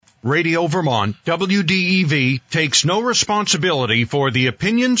Radio Vermont, WDEV, takes no responsibility for the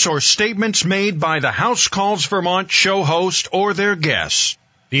opinions or statements made by the House Calls Vermont show host or their guests.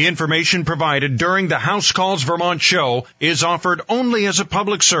 The information provided during the House Calls Vermont show is offered only as a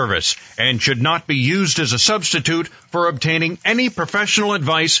public service and should not be used as a substitute for obtaining any professional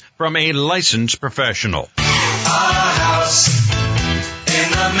advice from a licensed professional. Our house in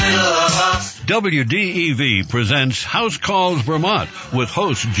the middle of WDEV presents House Calls Vermont with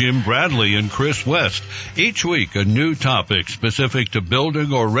hosts Jim Bradley and Chris West. Each week, a new topic specific to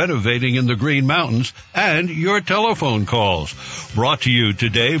building or renovating in the Green Mountains and your telephone calls. Brought to you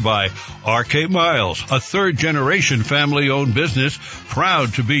today by RK Miles, a third-generation family-owned business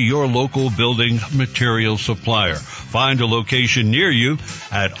proud to be your local building material supplier. Find a location near you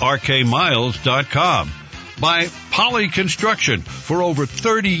at rkmiles.com. By Poly Construction, for over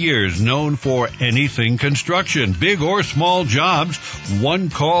 30 years known for anything construction, big or small jobs,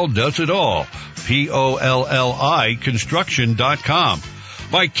 one call does it all. POLLI Construction.com.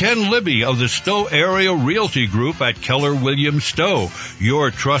 By Ken Libby of the Stowe Area Realty Group at Keller Williams Stowe,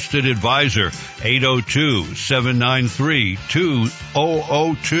 your trusted advisor,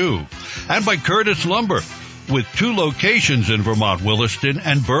 802-793-2002. And by Curtis Lumber, with 2 locations in Vermont, Williston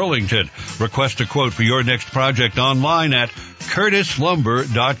and Burlington. Request a quote for your next project online at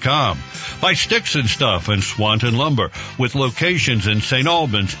curtislumber.com. By Sticks and Stuff and Swanton Lumber, with locations in St.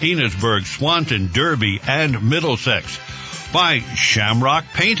 Albans, Enosburg, Swanton, Derby, and Middlesex. By Shamrock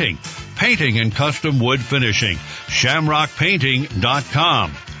Painting, painting and custom wood finishing,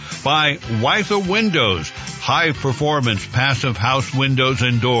 shamrockpainting.com. By Wyther Windows, high-performance passive house windows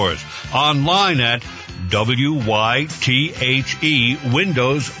and doors, online at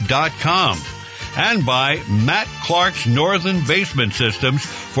wythewindows.com. And by Matt Clark's Northern Basement Systems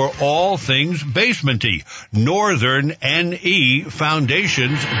for all things basementy,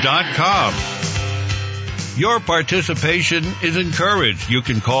 northernnefoundations.com. Your participation is encouraged. You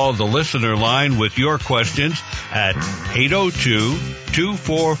can call the listener line with your questions at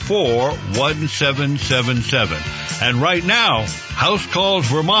 802-244-1777. And right now, House Calls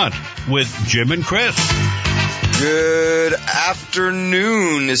Vermont with Jim and Chris. Good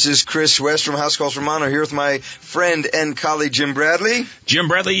afternoon. This is Chris West from House Calls Vermont. I'm here with my friend and colleague Jim Bradley. Jim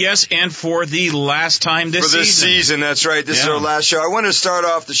Bradley, yes, and for the last time this season. For this season, that's right. This is our last show. I want to start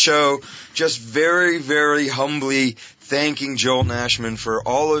off the show just very, very humbly thanking Joel Nashman for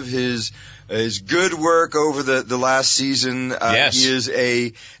all of his good work over the last season. Yes. He is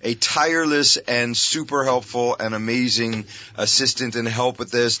a tireless and super helpful and amazing assistant and help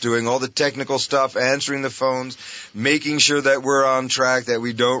with this, doing all the technical stuff, answering the phones, making sure that we're on track, that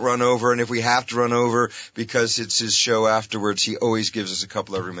we don't run over, and if we have to run over because it's his show afterwards, he always gives us a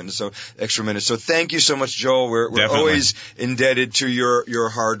couple extra minutes. So thank you so much, Joel. We're always indebted to your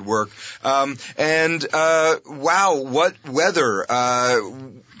hard work. Wow, what weather!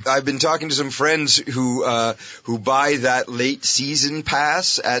 I've been talking to some friends who buy that late season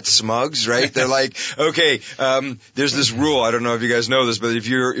pass at Smugs, right? They're like, okay, there's this rule. I don't know if you guys know this, but if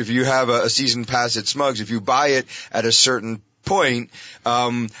you have a season pass at Smugs, if you buy it at a certain point,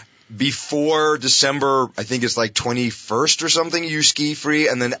 before December, I think it's like 21st or something, you ski free,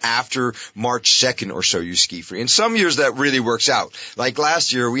 and then after March 2nd or so, you ski free. In some years, that really works out. Like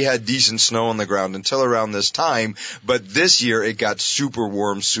last year, we had decent snow on the ground until around this time, but this year, it got super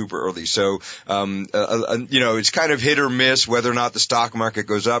warm super early. So, it's kind of hit or miss whether or not the stock market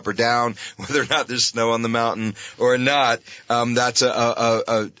goes up or down, whether or not there's snow on the mountain or not. That's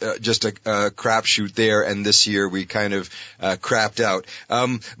just a crapshoot there, and this year, we kind of crapped out.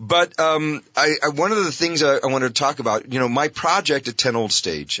 But one of the things I wanted to talk about, my project at 10 Old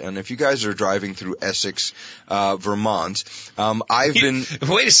Stage, and if you guys are driving through Essex, Vermont, I've been...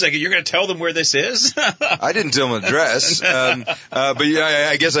 Wait a second, you're going to tell them where this is? I didn't tell them the address, but yeah,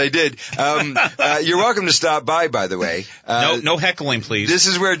 I guess I did. You're welcome to stop by the way. No heckling, please. This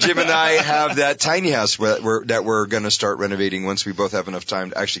is where Jim and I have that tiny house that we're going to start renovating once we both have enough time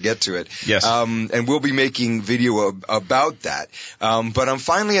to actually get to it. Yes. And we'll be making video about that. But I'm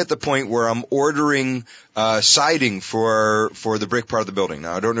finally at the point where I'm ordering siding for the brick part of the building.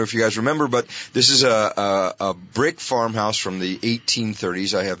 Now, I don't know if you guys remember, but this is a brick farmhouse from the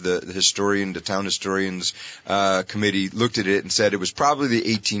 1830s. I have the town historians committee looked at it and said it was probably the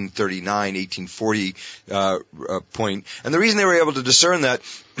 1839, 1840 point. And the reason they were able to discern that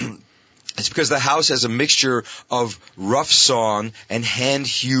It's because the house has a mixture of rough sawn and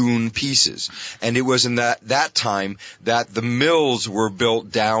hand-hewn pieces. And it was in that time that the mills were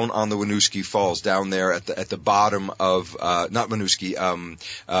built down on the Winooski Falls, down there at the bottom of, not Winooski,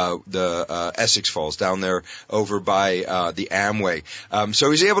 the Essex Falls, down there over by the Amway. So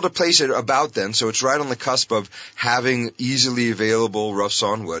he was able to place it about then, so it's right on the cusp of having easily available rough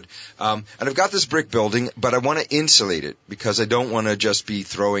sawn wood. And I've got this brick building, but I want to insulate it because I don't want to just be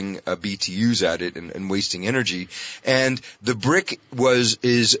throwing BTUs at it and wasting energy. And the brick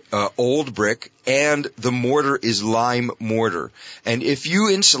is old brick, and the mortar is lime mortar. And if you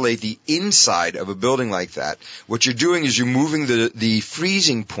insulate the inside of a building like that, what you're doing is you're moving the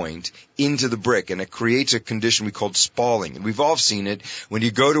freezing point into the brick, and it creates a condition we call spalling. And we've all seen it when you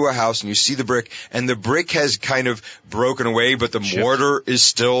go to a house and you see the brick, and the brick has kind of broken away, but the mortar is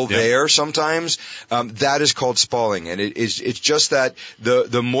still there sometimes. That is called spalling, and it's just that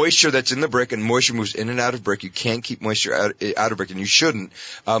the moisture that's in the brick, and moisture moves in and out of brick. You can't keep moisture out of brick, and you shouldn't.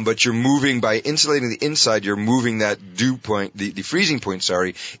 But you're moving by insulating the inside. You're moving that dew point, the freezing point,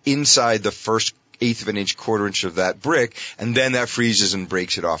 inside the first eighth of an inch, quarter inch of that brick, and then that freezes and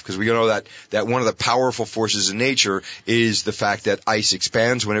breaks it off. Because we know that one of the powerful forces in nature is the fact that ice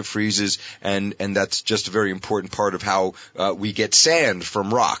expands when it freezes, and that's just a very important part of how we get sand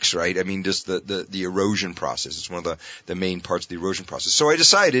from rocks, right? I mean, just the erosion process. It's one of the main parts of the erosion process. So I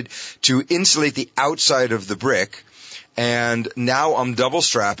decided to insulate the outside of the brick. And now I'm double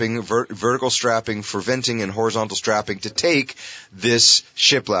strapping, vertical strapping for venting and horizontal strapping to take this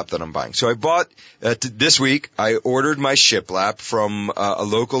shiplap that I'm buying. So I bought, this week, I ordered my shiplap from a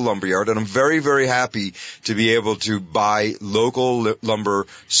local lumberyard, and I'm very, very happy to be able to buy local lumber,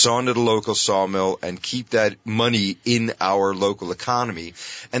 sawn at a local sawmill, and keep that money in our local economy.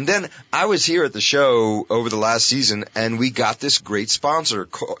 And then I was here at the show over the last season, and we got this great sponsor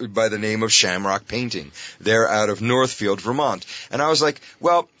by the name of Shamrock Painting. They're out of Northfield, Vermont. And I was like,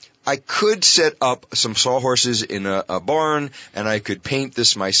 well, I could set up some sawhorses in a barn, and I could paint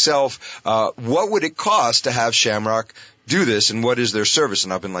this myself. What would it cost to have Shamrock do this, and what is their service?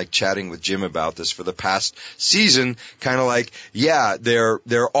 And I've been chatting with Jim about this for the past season, kind of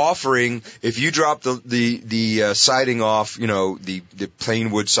they're offering, if you drop the siding off, the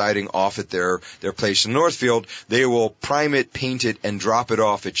plain wood siding off at their place in Northfield, they will prime it, paint it, and drop it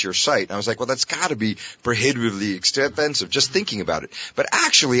off at your site. And I was like, well, that's got to be prohibitively expensive, just thinking about it. But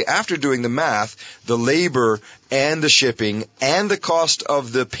actually, after doing the math, the labor and the shipping and the cost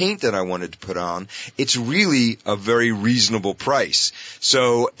of the paint that I wanted to put on, it's really a very reasonable price.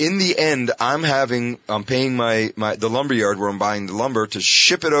 So in the end, I'm paying the lumberyard where I'm buying the lumber to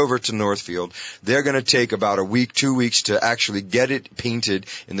ship it over to Northfield. They're going to take about a week, 2 weeks to actually get it painted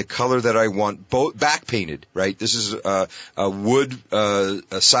in the color that I want, both back painted, right? This is a wood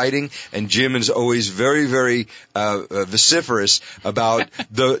siding, and Jim is always very, very vociferous about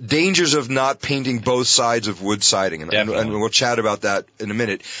the dangers of not painting both sides of wood siding, and we'll chat about that in a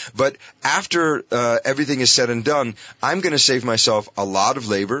minute. But after everything is said and done, I'm going to save myself a lot of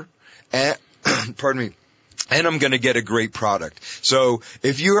labor, and pardon me, and I'm going to get a great product. So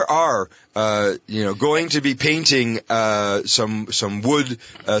if you are going to be painting some wood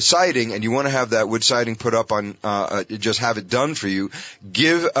siding, and you want to have that wood siding put up on, just have it done for you,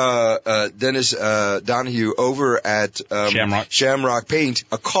 give Dennis Donahue over at Shamrock Paint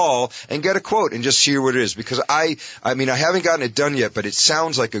a call and get a quote and just hear what it is. Because I haven't gotten it done yet, but it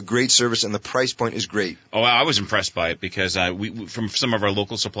sounds like a great service, and the price point is great. Oh, I was impressed by it because we from some of our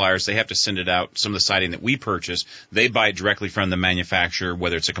local suppliers, they have to send it out. Some of the siding that we purchase, they buy it directly from the manufacturer,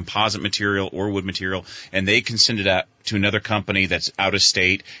 whether it's a composite material or wood material, and they can send it out to another company that's out of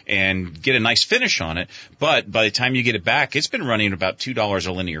state and get a nice finish on it. But by the time you get it back, it's been running about $2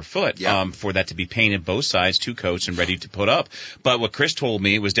 a linear foot for that to be painted both sides, 2 coats, and ready to put up. But what Chris told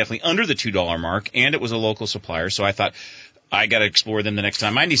me, it was definitely under the $2 mark, and it was a local supplier. So I thought, I got to explore them the next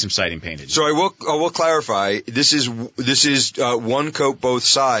time I need some siding painted. So I will clarify. This is one coat both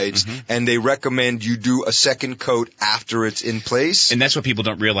sides, and they recommend you do a second coat after it's in place. And that's what people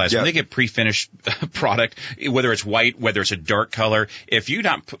don't realize when they get pre-finished product, whether it's white, whether it's a dark color. If you're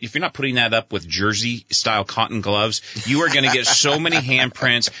not putting that up with jersey style cotton gloves, you are going to get so many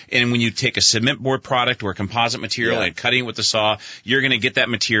handprints. And when you take a cement board product or a composite material and cutting it with the saw, you're going to get that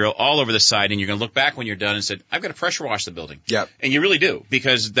material all over the side, and you're going to look back when you're done and say, I've got to pressure wash the building. Yeah. And you really do,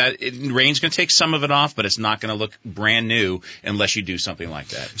 because rain's going to take some of it off, but it's not going to look brand new unless you do something like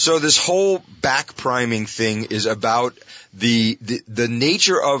that. So this whole back priming thing is about the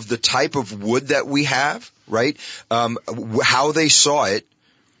nature of the type of wood that we have, right? How they saw it,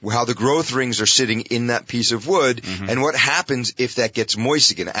 how the growth rings are sitting in that piece of wood, and what happens if that gets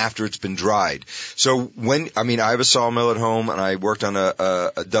moist again after it's been dried. So I have a sawmill at home, and I worked on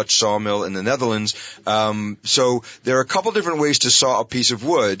a Dutch sawmill in the Netherlands. So there are a couple different ways to saw a piece of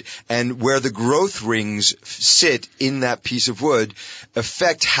wood, and where the growth rings sit in that piece of wood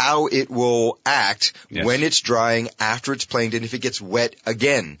affect how it will act when it's drying, after it's planed, and if it gets wet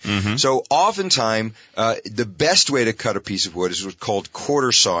again. So oftentimes, the best way to cut a piece of wood is what's called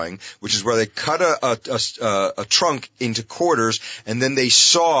quarter sawing, which is where they cut a trunk into quarters, and then they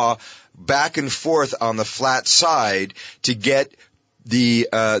saw back and forth on the flat side to get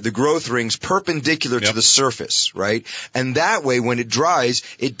the growth rings perpendicular to the surface, right? And that way, when it dries,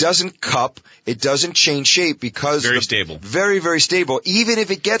 it doesn't cup, it doesn't change shape, because very stable. Very, very stable, even if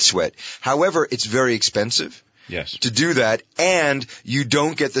it gets wet. However, it's very expensive. Yes. To do that, and you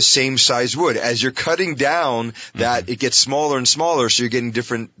don't get the same size wood. As you're cutting down that, it gets smaller and smaller, so you're getting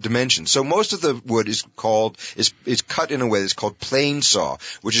different dimensions. So most of the wood is cut in a way that's called plane saw,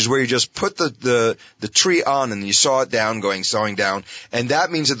 which is where you just put the tree on and you saw it down, sawing down, and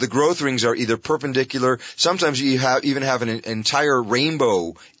that means that the growth rings are either perpendicular. Sometimes you even have an entire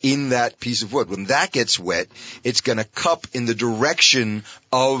rainbow in that piece of wood. When that gets wet, it's going to cup in the direction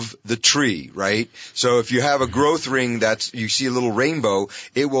of the tree, right? So if you have a growth ring you see a little rainbow,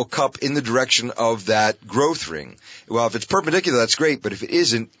 it will cup in the direction of that growth ring. Well, if it's perpendicular, that's great, but if it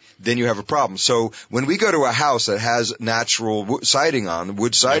isn't, then you have a problem. So when we go to a house that has natural wood siding on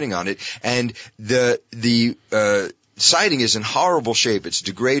it, and the siding is in horrible shape, it's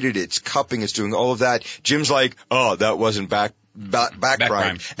degraded, it's cupping, it's doing all of that, Jim's like, oh, that wasn't back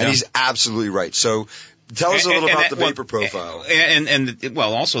primed. And he's absolutely right. So tell us a little about the vapor profile. And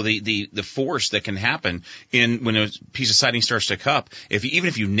also the force that can happen when a piece of siding starts to cup. Even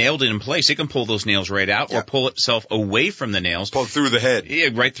if you nailed it in place, it can pull those nails right out or pull itself away from the nails. Pull through the head. Yeah,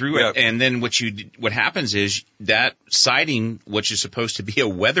 right through it. And then what happens is that siding, which is supposed to be a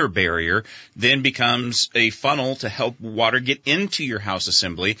weather barrier, then becomes a funnel to help water get into your house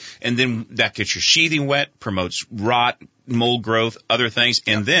assembly. And then that gets your sheathing wet, promotes rot, mold growth, other things,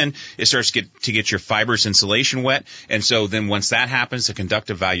 and then it starts to get your fibrous insulation wet. And so then once that happens, the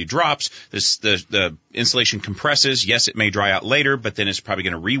conductive value drops. The insulation compresses. Yes, it may dry out later, but then it's probably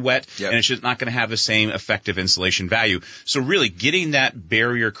going to re-wet, and it's just not going to have the same effective insulation value. So really getting that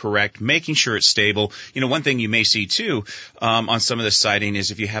barrier correct, making sure it's stable. One thing you may see too on some of the siding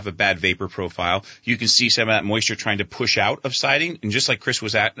is if you have a bad vapor profile, you can see some of that moisture trying to push out of siding. And just like Chris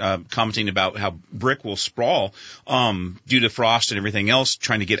was commenting about how brick will sprawl due to frost and everything else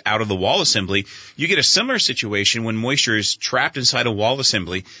trying to get out of the wall assembly, you get a similar situation when moisture is trapped inside a wall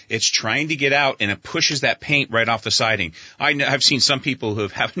assembly. It's trying to get out, and it pushes that paint right off the siding. I've seen some people who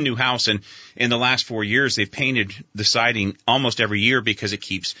have a new house, and in the last 4 years, they've painted the siding almost every year because it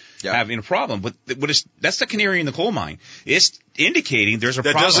keeps having a problem. But that's the canary in the coal mine. It's indicating there's a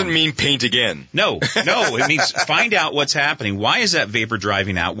problem. That doesn't mean paint again. No. It means find out what's happening. Why is that vapor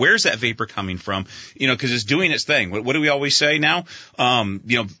driving out? Where's that vapor coming from? Because it's doing its thing. What do we always say now?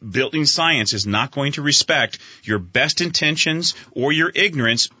 Building science is not going to respect your best intentions or your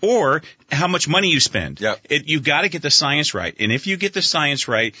ignorance or how much money you spend. You've got to get the science right. And if you get the science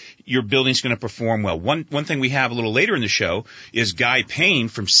right, your building's going to perform well. One thing we have a little later in the show is Guy Payne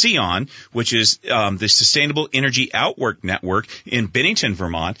from SEON, which is the Sustainable Energy Outwork Network in Bennington,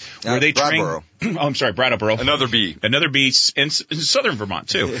 Vermont, where they train. Brattleboro. Another B in southern Vermont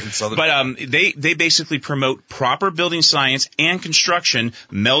too. They basically promote proper building science and construction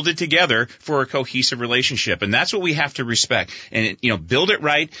melded together for a cohesive relationship, and that's what we have to respect. And build it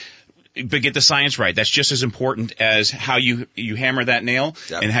right, but get the science right. That's just as important as how you hammer that nail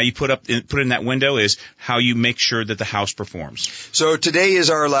and how you put in that window is how you make sure that the house performs. So today is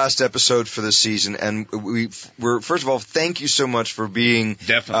our last episode for the season, and we're first of all, thank you so much for being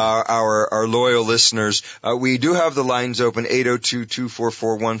our loyal listeners. We do have the lines open,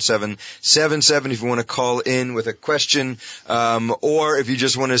 802-244-1777 if you want to call in with a question, or if you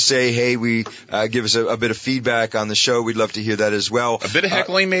just want to say, hey, give us a bit of feedback on the show. We'd love to hear that as well. A bit of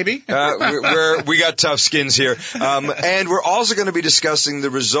heckling, maybe? We got tough skins here. And we're also going to be discussing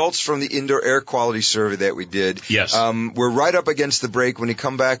the results from the indoor air quality survey that we did. Yes. We're right up against the break. When you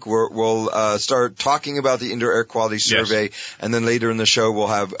come back, we'll start talking about the indoor air quality survey. Yes. And then later in the show, we'll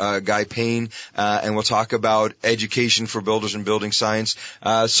have Guy Payne, and we'll talk about education for builders and building science.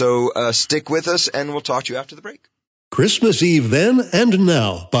 So stick with us, and we'll talk to you after the break. Christmas Eve then and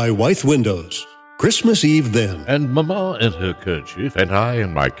now by Wythe Windows. Christmas Eve then. And Mama in her kerchief and I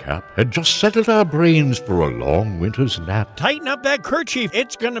in my cap had just settled our brains for a long winter's nap. Tighten up that kerchief.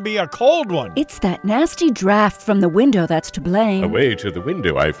 It's going to be a cold one. It's that nasty draft from the window that's to blame. Away to the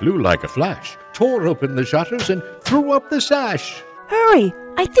window I flew like a flash, tore open the shutters and threw up the sash. Hurry!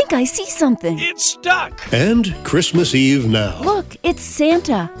 I think I see something. It's stuck. And Christmas Eve now. Look, it's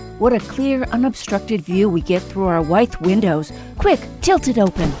Santa. What a clear, unobstructed view we get through our white windows. Quick, tilt it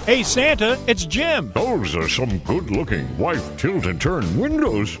open. Hey, Santa, it's Jim. Those are some good-looking white tilt-and-turn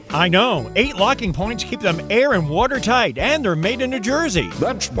windows. I know. 8 locking points keep them air and watertight, and they're made in New Jersey.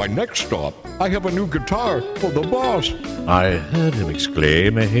 That's my next stop. I have a new guitar for the boss. I heard him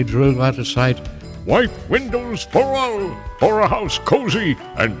exclaim as he drove out of sight. White windows for all, for a house cozy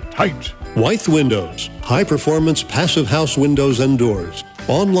and tight. Wythe Windows, high-performance passive house windows and doors.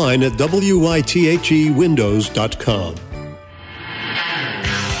 Online at wythewindows.com.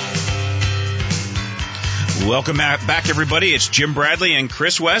 Welcome back, everybody. It's Jim Bradley and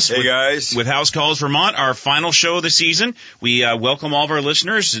Chris West. Hey, guys. With House Calls Vermont, our final show of the season. We welcome all of our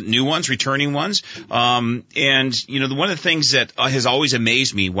listeners, new ones, returning ones. And, one of the things that has always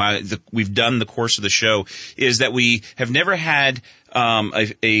amazed me while we've done the course of the show is that we have never had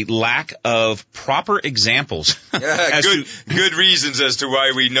a lack of proper examples. Good reasons as to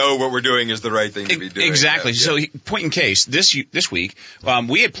why we know what we're doing is the right thing to be doing. Exactly. So, point in case, this week,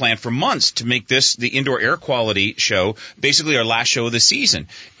 we had planned for months to make this the indoor air quality show, basically our last show of the season.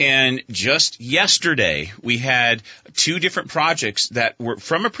 And just yesterday, we had 2 different projects that were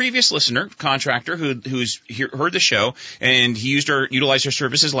from a previous listener, contractor, who's heard the show, and he utilized our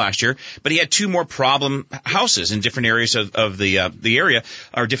services last year, but he had 2 more problem houses in different areas of the area,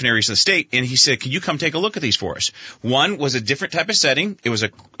 or different areas of the state, and he said, "Can you come take a look at these for us?" One was a different type of setting. It was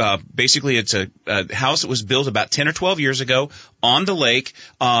basically it's a house that was built about 10 or 12 years ago on the lake.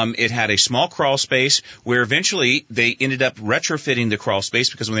 It had a small crawl space where eventually they ended up retrofitting the crawl space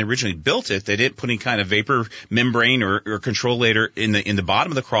because when they originally built it, they didn't put any kind of vapor membrane or controlator in the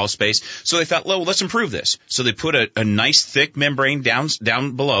bottom of the crawl space. So they thought, well, let's improve this. So they put a nice thick membrane down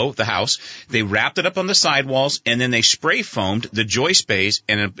below the house. They wrapped it up on the sidewalls, and then they spray foamed the joist bays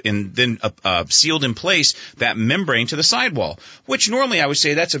and then sealed in place that membrane to the sidewall, which normally I would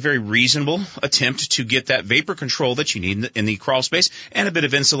say that's a very reasonable attempt to get that vapor control that you need in the crawl space and a bit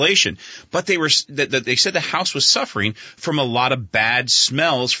of insulation. But they said the house was suffering from a lot of bad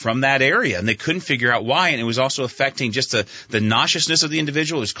smells from that area, and they couldn't figure out why, and it was also affecting just the nauseousness of the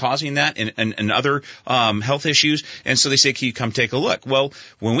individual. It was causing that and other health issues, and so they said, "Can you come take a look?" Well,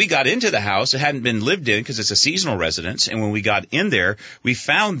 when we got into the house, it hadn't been lived in because it's a seasonal residence, and when we got in there, we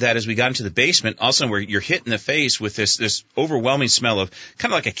found that as we got into the basement, all of a sudden you're hit in the face with this overwhelming smell of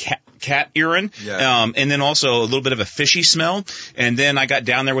kind of like a cat urine, and then also a little bit of a fishy smell. And then I got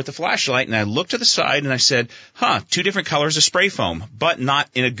down there with the flashlight, and I looked to the side, and I said, 2 different colors of spray foam, but not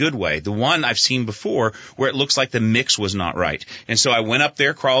in a good way. The one I've seen before where it looks like the mix was not right. And so I went up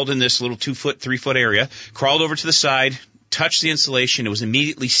there, crawled in this little 2-foot, 3-foot area, crawled over to the side, touched the insulation. It was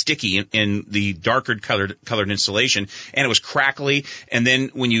immediately sticky in the darker colored insulation, and it was crackly. And then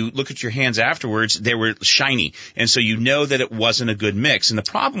when you look at your hands afterwards, they were shiny. And so you know that it wasn't a good mix. And the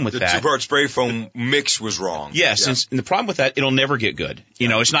problem with that, the 2-part spray foam mix was wrong. Yes, yeah. And the problem with that, it'll never get good.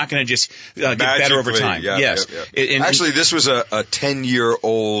 It's not going to just get better over time. Yes. Yeah. Actually, this was a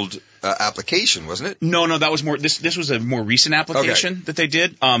 10-year-old application, wasn't it? No, that was more. This was a more recent application that they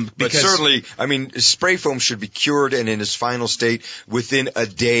did. But certainly, spray foam should be cured and in its final state within a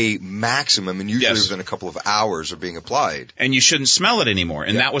day maximum, and usually within a couple of hours of being applied. And you shouldn't smell it anymore.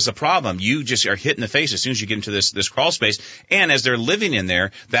 And that was the problem. You just are hit in the face as soon as you get into this crawl space. And as they're living in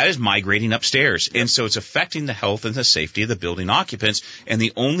there, that is migrating upstairs. And so it's affecting the health and the safety of the building occupants. And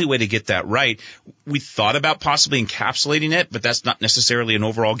the only way to get that right, we thought about possibly encapsulating it, but that's not necessarily an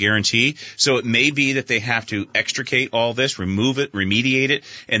overall guarantee. So it may be that they have to extricate all this, remove it, remediate it,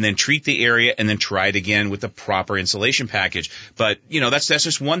 and then treat the area, and then try it again with the proper insulation package. But, that's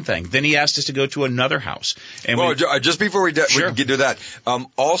just one thing. Then he asked us to go to another house. And just before we get to that,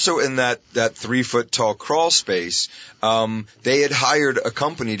 also in that 3-foot tall crawl space, they had hired a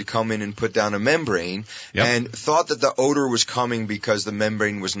company to come in and put down a membrane and thought that the odor was coming because the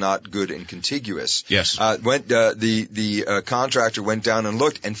membrane was not good and contiguous. Yes. The contractor went down and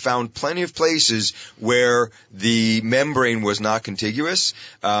looked and found found plenty of places where the membrane was not contiguous.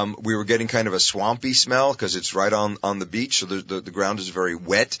 We were getting kind of a swampy smell because it's right on the beach, so the ground is very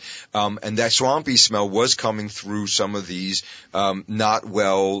wet. And that swampy smell was coming through some of these not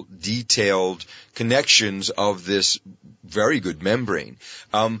well detailed connections of this very good membrane.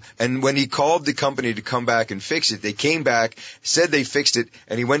 And when he called the company to come back and fix it, they came back, said they fixed it,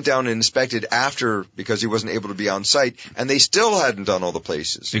 and he went down and inspected after because he wasn't able to be on site, and they still hadn't done all the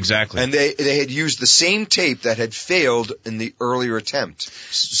places. Exactly. And they had used the same tape that had failed in the earlier attempt.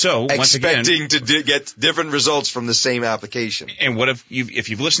 So, once expecting again, to get different results from the same application. And what if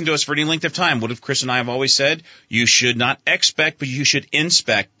you've listened to us for any length of time, what if Chris and I have always said? You should not expect, but you should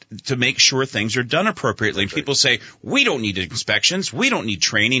inspect to make sure things are done appropriately. And people say, we don't need inspections. We don't need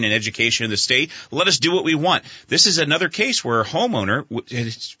training and education in the state. Let us do what we want. This is another case where a homeowner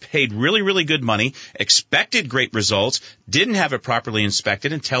has paid really, really good money, expected great results, didn't have it properly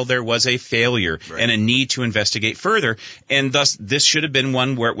inspected until there was a failure and a need to investigate further. And thus, this should have been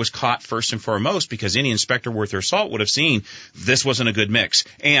one where it was caught first and foremost, because any inspector worth their salt would have seen this wasn't a good mix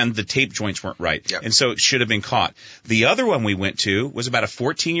and the tape joints weren't right. Yep. And so it should have been caught. The other one we went to was about a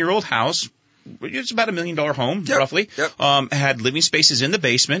 14-year-old house. It's about $1 million home, roughly. Yep. Had living spaces in the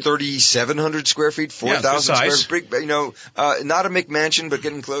basement. 3,700 square feet, 4,000 square feet. Not a McMansion, but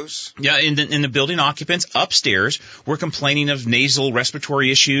getting close. Yeah, in the building, occupants upstairs were complaining of nasal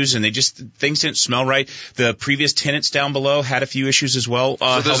respiratory issues, and things didn't smell right. The previous tenants down below had a few issues as well.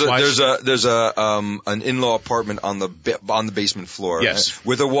 So there's an in-law apartment on the basement floor. Yes.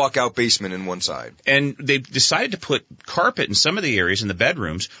 With a walkout basement in one side. And they decided to put carpet in some of the areas in the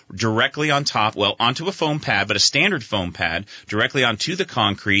bedrooms directly on top, onto a foam pad, but a standard foam pad, directly onto the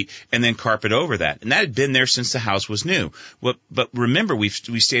concrete, and then carpet over that. And that had been there since the house was new. But remember, we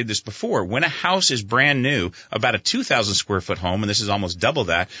stated this before, when a house is brand new, about a 2,000 square foot home, and this is almost double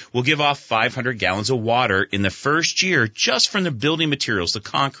that, will give off 500 gallons of water in the first year just from the building materials, the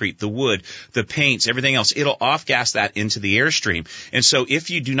concrete, the wood, the paints, everything else. It'll off-gas that into the airstream. And so if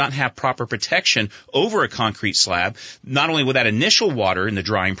you do not have proper protection over a concrete slab, not only will that initial water in the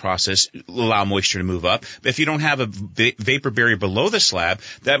drying process allow moisture to move up, but if you don't have a vapor barrier below the slab,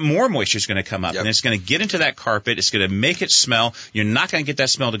 that more moisture is going to come up, and it's going to get into that carpet. It's going to make it smell. You're not going to get that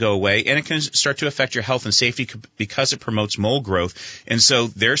smell to go away, and it can start to affect your health and safety because it promotes mold growth. And so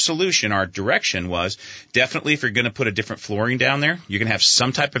their solution, our direction was, definitely if you're going to put a different flooring down there, you're going to have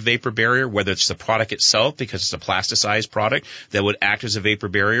some type of vapor barrier, whether it's the product itself, because it's a plasticized product that would act as a vapor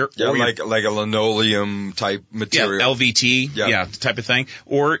barrier. Yeah, like a linoleum type material. Yeah, LVT, type of thing.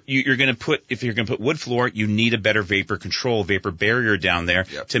 Or you're going to if you're going to put wood floor, you need a better vapor control, vapor barrier down there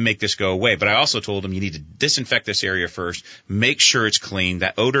to make this go away. But I also told them you need to disinfect this area first, make sure it's clean,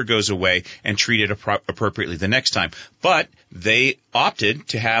 that odor goes away, and treat it appropriately the next time. But they opted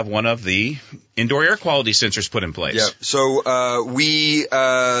to have one of the indoor air quality sensors put in place. Yeah. So we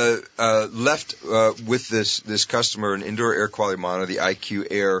left with this customer an indoor air quality monitor, the IQ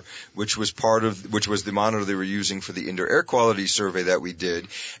Air, which was the monitor they were using for the indoor air quality survey that we did,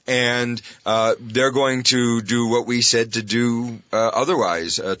 and they're going to do what we said to do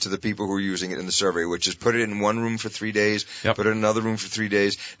otherwise to the people who are using it in the survey, which is put it in one room for 3 days, put it in another room for 3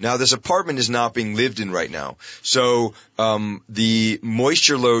 days. Now this apartment is not being lived in right now, so the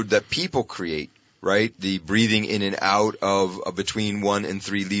moisture load that people create, right, the breathing in and out of between 1 and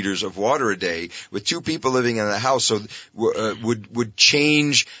 3 liters of water a day with 2 people living in a house, so would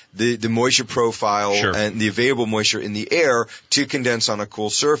change the moisture profile and the available moisture in the air to condense on a cool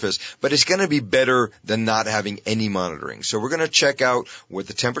surface. But it's going to be better than not having any monitoring. So we're going to check out what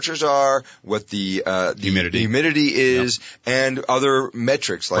the temperatures are, what the humidity is, and other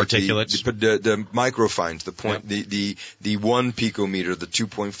metrics like particulates, the microfines, the 1 picometer, the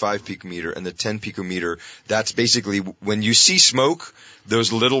 2.5 picometer, and the 10 picometer. That's basically when you see smoke,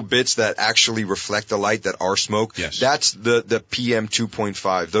 those little bits that actually reflect the light that are smoke. Yes. That's the PM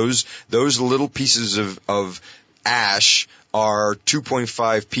 2.5. Those little pieces of ash are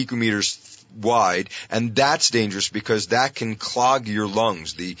 2.5 picometers wide, and that's dangerous because that can clog your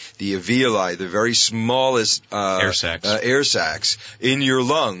lungs. The alveoli, the very smallest air sacs in your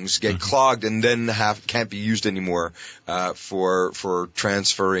lungs get clogged and then can't be used anymore for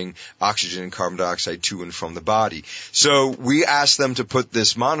transferring oxygen and carbon dioxide to and from the body. So we asked them to put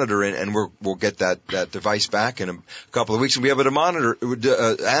this monitor in, and we'll get that device back in a couple of weeks, and we have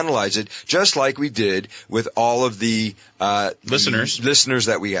to analyze it just like we did with all of the listeners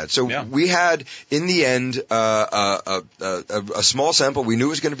that we had. So we have had, in the end, a small sample. We knew it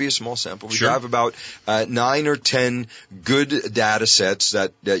was going to be a small sample. We have about 9 or 10 good data sets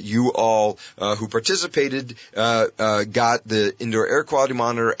that you all who participated got the indoor air quality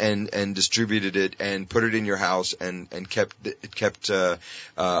monitor and distributed it and put it in your house and kept a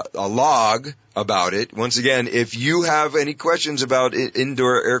log about it. Once again, if you have any questions about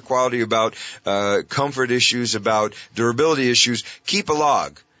indoor air quality, about comfort issues, about durability issues, keep a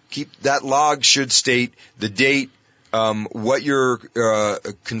log. That log should state the date, what your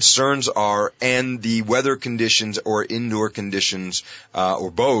concerns are, and the weather conditions or indoor conditions,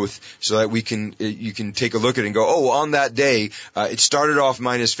 or both, so that you can take a look at it and go, oh, on that day, it started off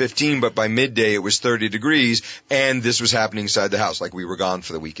minus 15, but by midday it was 30 degrees, and this was happening inside the house, like we were gone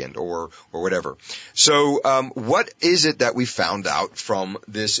for the weekend or whatever. So, what is it that we found out from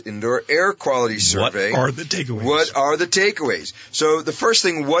this indoor air quality survey? What are the takeaways? What are the takeaways? So the first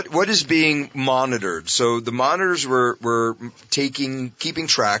thing, what is being monitored? So the monitors were keeping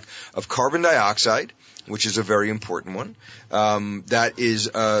track of carbon dioxide, which is a very important one. That is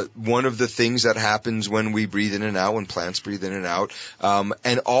one of the things that happens when we breathe in and out, when plants breathe in and out,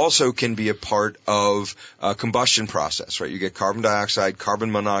 and also can be a part of a combustion process, right? You get carbon dioxide,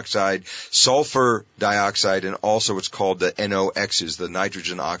 carbon monoxide, sulfur dioxide, and also what's called the NOxs, the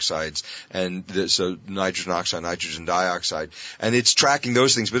nitrogen oxides, and so nitrogen oxide, nitrogen dioxide. And it's tracking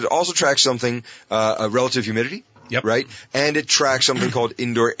those things, but it also tracks something, relative humidity. Yep. Right? And it tracks something called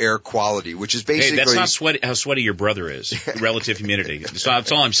indoor air quality, which is basically... Hey, that's not how sweaty your brother is, relative humidity. So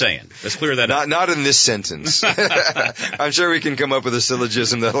that's all I'm saying. Let's clear that up. Not in this sentence. I'm sure we can come up with a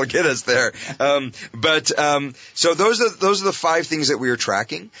syllogism that'll get us there. So those are the 5 things that we are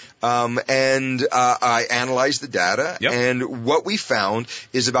tracking. And I analyzed the data. Yep. And what we found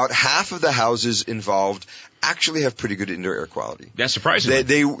is about half of the houses involved actually have pretty good indoor air quality. That's surprising.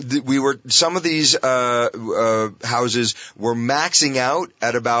 Some of these houses were maxing out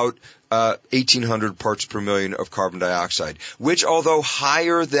at about 1,800 parts per million of carbon dioxide, which, although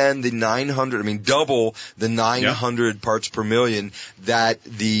higher than the 900, double the 900 parts per million that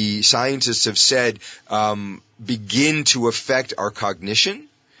the scientists have said begin to affect our cognition.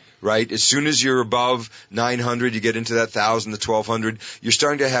 Right? As soon as you're above 900, you get into that 1,000 to 1,200, you're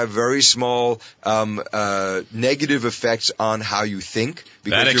starting to have very small negative effects on how you think.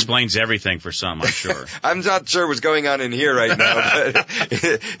 That explains everything for some, I'm sure. I'm not sure what's going on in here right now, but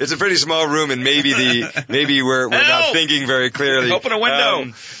it's a pretty small room, and maybe we're not thinking very clearly. Open a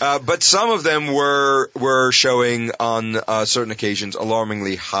window. But some of them were showing on certain occasions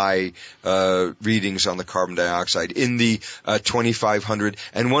alarmingly high readings on the carbon dioxide in the 2,500,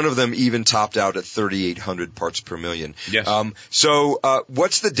 and one of them even topped out at 3,800 parts per million. Yes. So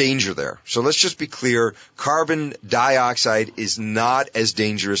what's the danger there? So let's just be clear. Carbon dioxide is not as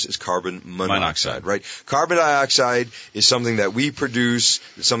dangerous as carbon monoxide, right? Carbon dioxide is something that we produce,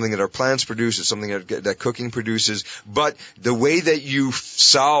 it's something that our plants produce, it's something that cooking produces. But the way that you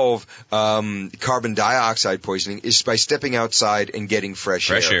solve carbon dioxide poisoning is by stepping outside and getting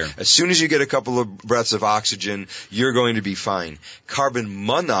fresh air. As soon as you get a couple of breaths of oxygen, you're going to be fine. Carbon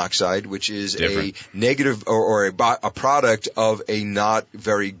monoxide, which is a negative or a product of a not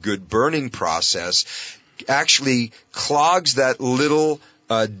very good burning process, actually clogs that little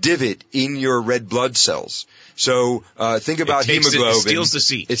divot in your red blood cells. So think about hemoglobin. It steals the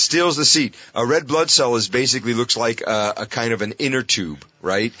seat. It steals the seat. A red blood cell basically looks like a kind of an inner tube,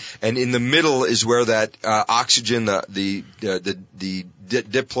 right? And in the middle is where that oxygen, the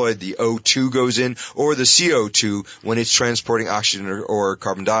diploid, the O2 goes in, or the CO2 when it's transporting oxygen or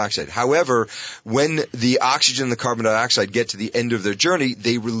carbon dioxide. However, when the oxygen and the carbon dioxide get to the end of their journey,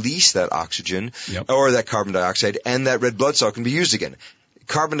 they release that oxygen or that carbon dioxide, and that red blood cell can be used again.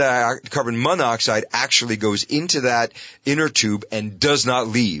 Carbon monoxide actually goes into that inner tube and does not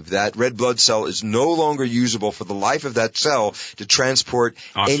leave. That red blood cell is no longer usable for the life of that cell to transport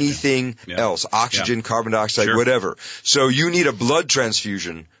anything else. Oxygen, carbon dioxide, whatever. So you need a blood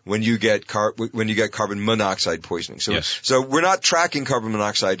transfusion when you get carbon monoxide poisoning. So we're not tracking carbon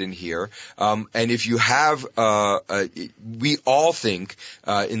monoxide in here. And if you have, we all think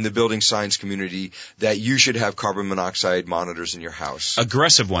in the building science community that you should have carbon monoxide monitors in your house.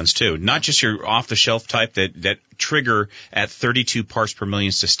 Aggressive ones too, not just your off-the-shelf type that trigger at 32 parts per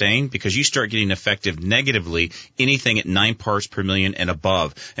million sustained, because you start getting effective negatively anything at 9 parts per million and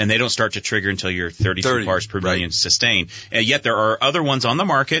above, and they don't start to trigger until you're 32 parts per million sustained. And yet there are other ones on the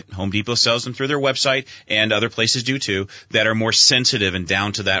market. Home Depot sells them through their website, and other places do too, that are more sensitive and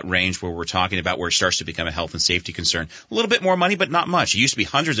down to that range where we're talking about where it starts to become a health and safety concern. A little bit more money, but not much. It used to be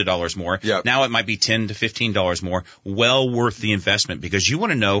hundreds of dollars more. Now it might be $10 to $15 more. Well worth the investment, because because you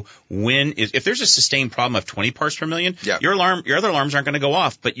want to know if there's a sustained problem of 20 parts per million, Yeah. your other alarms aren't going to go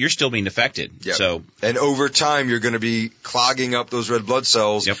off, but you're still being affected. Yep. So, and over time, you're going to be clogging up those red blood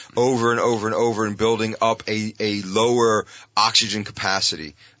cells over and over and over and building up a lower oxygen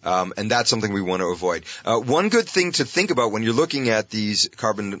capacity. And that's something we want to avoid. One good thing to think about when you're looking at these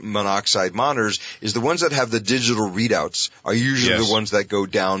carbon monoxide monitors is the ones that have the digital readouts are usually the ones that go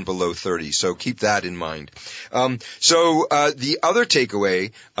down below 30. So keep that in mind. So the other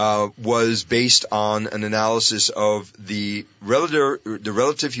takeaway was based on an analysis of the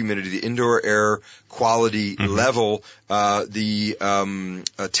relative humidity, the indoor air quality level, the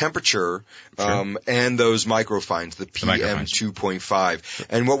temperature, and those microfines, the PM 2.5.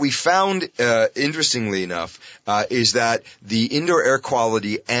 And what we found, interestingly enough, is that the indoor air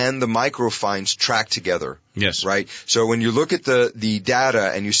quality and the microfines track together. Yes. Right? So when you look at the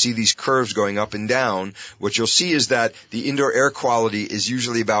data and you see these curves going up and down, what you'll see is that the indoor air quality is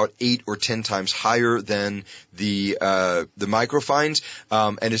usually about 8 or 10 times higher than the microfines.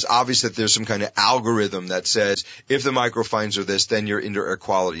 And it's obvious that there's some kind of algorithm that says if the microfines are this, then your indoor air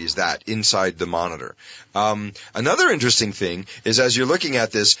quality is that inside the monitor. Another interesting thing is as you're looking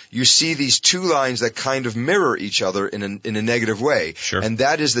at this, you see these two lines that kind of mirror each other in a negative way. Sure. And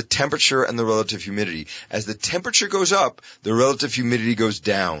that is the temperature and the relative humidity. As the temperature goes up, the relative humidity goes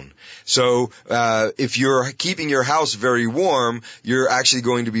down. So if you're keeping your house very warm, you're actually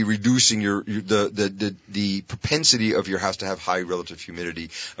going to be reducing the propensity of your house to have high relative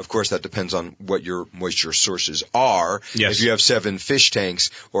humidity. Of course, that depends on what your moisture sources are. Yes. If you have 7 fish tanks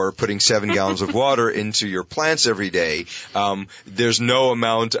or putting 7 gallons of water into your plants every day, there's no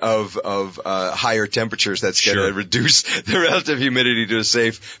amount of higher temperatures that's going to reduce the relative humidity to a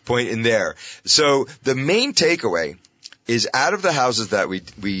safe point in there. So the main takeaway is out of the houses that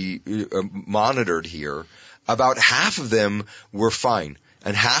we monitored here, about half of them were fine.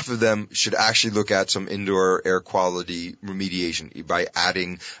 And half of them should actually look at some indoor air quality remediation by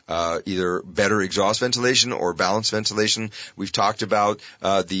adding either better exhaust ventilation or balanced ventilation. We've talked about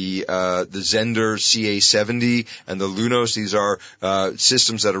the Zender CA70 and the Lunos. These are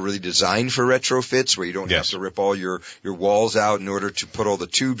systems that are really designed for retrofits where you don't have to rip all your walls out in order to put all the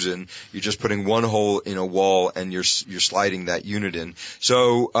tubes in. You're just putting one hole in a wall and you're sliding that unit in.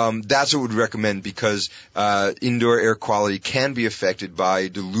 So that's what we'd recommend because indoor air quality can be affected by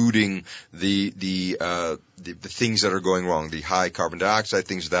diluting the things that are going wrong, the high carbon dioxide,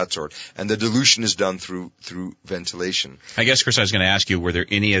 things of that sort. And the dilution is done through ventilation. I guess, Chris, I was going to ask you, were there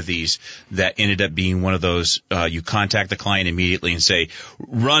any of these that ended up being one of those, you contact the client immediately and say,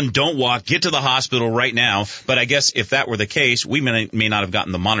 run, don't walk, get to the hospital right now. But I guess if that were the case, we may not have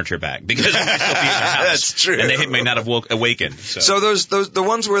gotten the monitor back because we still be in the house. That's true. And they may not have awakened. So the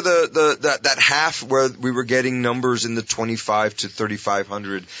ones where that half where we were getting numbers in the 25 to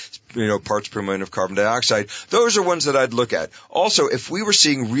 3,500 parts per million of carbon dioxide, those are ones that I'd look at. Also, if we were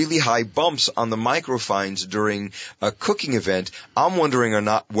seeing really high bumps on the microfines during a cooking event, I'm wondering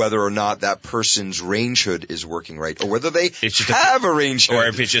whether or not that person's range hood is working right, or whether they have a range hood. Or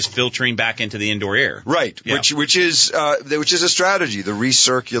if it's just filtering back into the indoor air. Right, yeah. which is a strategy. The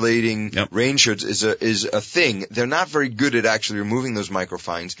recirculating range hoods is a thing. They're not very good at actually removing those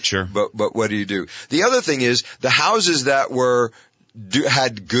microfines. Sure. But what do you do? The other thing is the houses that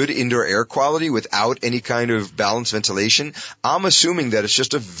had good indoor air quality without any kind of balanced ventilation, I'm assuming that it's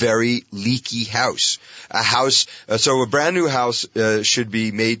just a very leaky house. So a brand new house should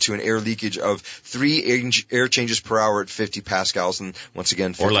be made to an air leakage of 3 air changes per hour at 50 pascals, and once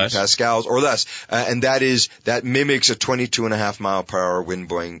again 50 pascals or less. And that mimics a 22.5 mile per hour wind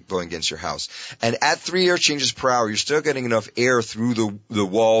blowing against your house. And at 3 air changes per hour, you're still getting enough air through the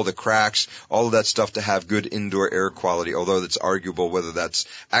wall, the cracks, all of that stuff to have good indoor air quality, although that's arguable whether that's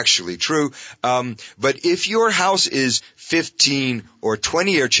actually true. But if your house is 15 or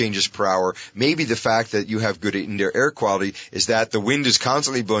 20 air changes per hour, maybe the fact that you have good indoor air quality is that the wind is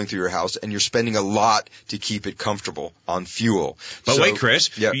constantly blowing through your house and you're spending a lot to keep it comfortable on fuel. But wait, Chris,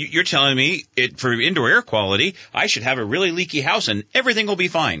 you're telling me for indoor air quality, I should have a really leaky house and everything will be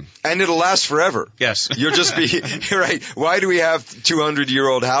fine. And it'll last forever. Yes. You'll just be, right. Why do we have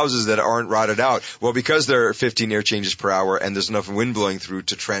 200-year-old houses that aren't rotted out? Well, because there are 15 air changes per hour and there's enough wind blowing through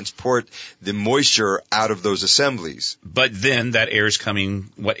to transport the moisture out of those assemblies. But then that air is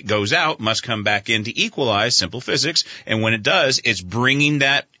what goes out must come back in to equalize, simple physics, and when it does, it's bringing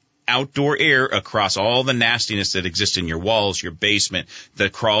that outdoor air across all the nastiness that exists in your walls, your basement, the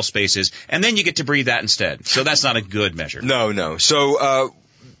crawl spaces, and then you get to breathe that instead. So that's not a good measure. No. So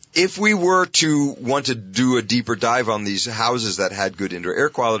if we were to want to do a deeper dive on these houses that had good indoor air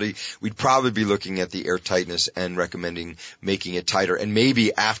quality, we'd probably be looking at the air tightness and recommending making it tighter. And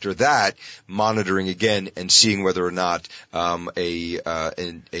maybe after that, monitoring again and seeing whether or not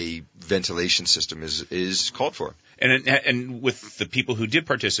a ventilation system is called for. And with the people who did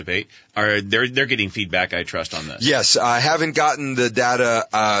participate, they're getting feedback, I trust, on this. Yes, I haven't gotten the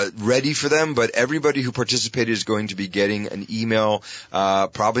data ready for them, but everybody who participated is going to be getting an email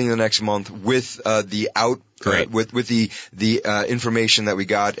probably in the next month with with the information that we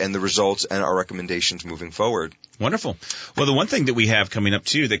got and the results and our recommendations moving forward. Wonderful. Well, the one thing that we have coming up,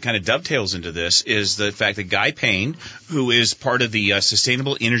 too, that kind of dovetails into this is the fact that Guy Payne, who is part of the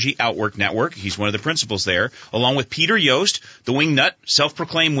Sustainable Energy Outwork Network, he's one of the principals there, along with Peter Yost, the wingnut,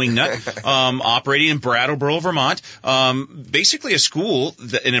 self-proclaimed wingnut, operating in Brattleboro, Vermont, basically a school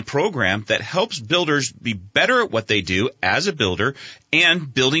and a program that helps builders be better at what they do as a builder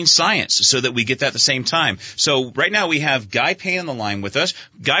and building science so that we get that at the same time. So right now we have Guy Payne on the line with us.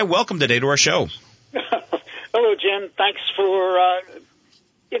 Guy, welcome today to our show. Hello, Jim. Thanks for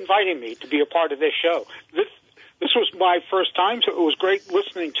inviting me to be a part of this show. This was my first time, so it was great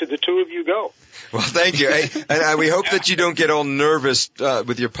listening to the two of you go. Well, thank you. And we hope that you don't get all nervous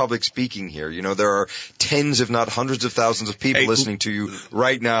with your public speaking here. You know, there are tens, if not hundreds of thousands of people listening to you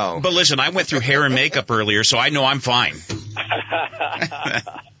right now. But listen, I went through hair and makeup earlier, so I know I'm fine.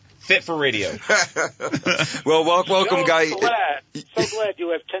 Fit for radio. Well, welcome, Guy. So glad you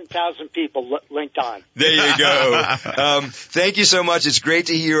have 10,000 people linked on. There you go. Thank you so much. It's great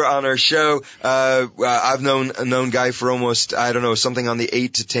to hear on our show. I've known Guy for almost, I don't know, something on the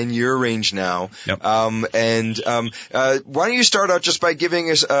 8 to 10 year range now. Yep. Why don't you start out just by giving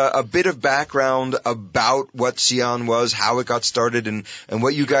us a bit of background about what SEON was, how it got started, and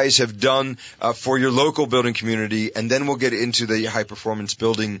what you guys have done for your local building community, and then we'll get into the high performance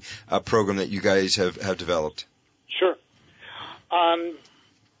building program that you guys have developed. Sure.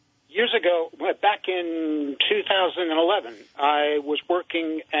 Years ago, back in 2011, I was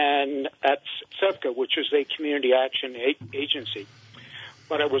working at SEVCA, which is a community action agency,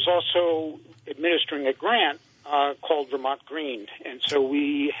 but I was also administering a grant called Vermont Green, and so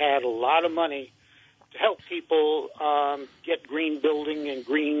we had a lot of money to help people get green building and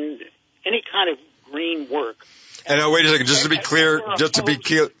any kind of green work. And wait a second, just to be clear,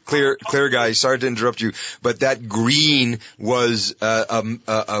 guys, sorry to interrupt you, but that green was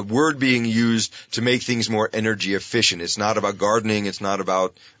a word being used to make things more energy efficient. It's not about gardening. It's not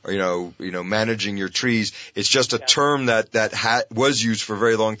about managing your trees. It's just a term that was used for a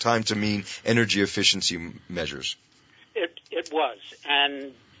very long time to mean energy efficiency measures. It was,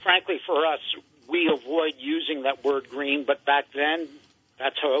 and frankly, for us, we avoid using that word green, but back then,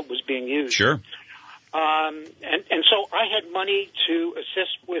 that's how it was being used. Sure. And so I had money to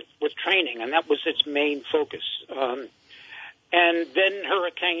assist with training, and that was its main focus. And then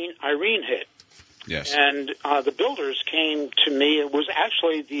Hurricane Irene hit. Yes. And the builders came to me. It was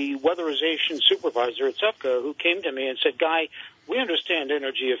actually the weatherization supervisor at SEVCA who came to me and said, Guy, we understand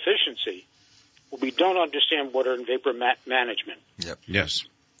energy efficiency, but we don't understand water and vapor management. Yep. Yes.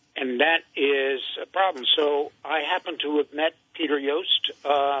 And that is a problem. So I happen to have met Peter Yost,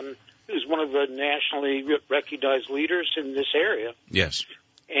 who's one of the nationally recognized leaders in this area. Yes.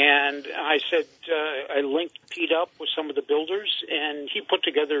 And I said, I linked Pete up with some of the builders, and he put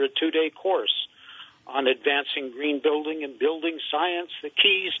together a 2-day course on advancing green building and building science, the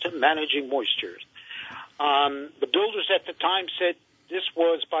keys to managing moisture. The builders at the time said this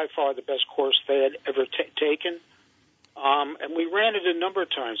was by far the best course they had ever taken. And we ran it a number of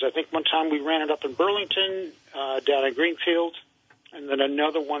times. I think one time we ran it up in Burlington, down in Greenfield, and then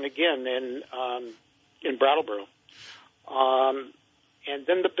another one again in Brattleboro. And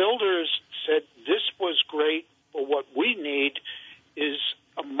then the builders said, this was great, but what we need is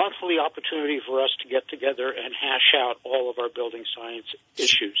a monthly opportunity for us to get together and hash out all of our building science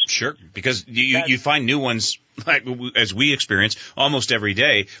issues. Sure, because you find new ones, like as we experience almost every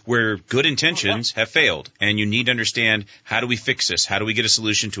day, where good intentions have failed, and you need to understand, how do we fix this? How do we get a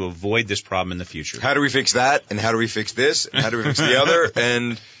solution to avoid this problem in the future? How do we fix that? And how do we fix this? And how do we fix the other?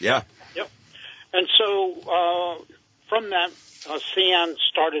 And yeah. Yep. And so from that, SEON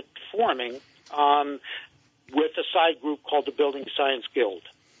started forming with a side group called the Building Science Guild,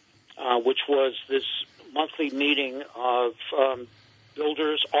 which was this monthly meeting of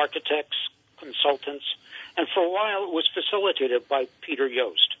builders, architects, consultants, and for a while it was facilitated by Peter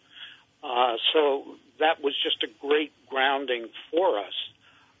Yost. So that was just a great grounding for us.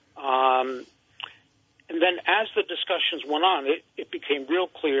 And then as the discussions went on, it became real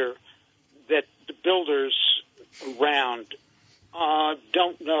clear that the builders around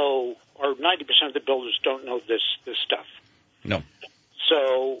don't know, or 90% of the builders don't know this stuff. No.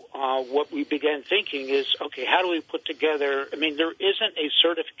 So what we began thinking is, okay, how do we put together, I mean, there isn't a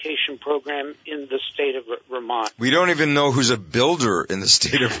certification program in the state of Vermont. We don't even know who's a builder in the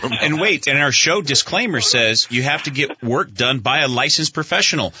state of Vermont. And wait, and our show disclaimer says you have to get work done by a licensed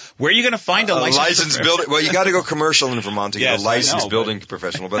professional. Where are you going to find a licensed builder? Well, you got to go commercial in Vermont to get Yes, a licensed I know, building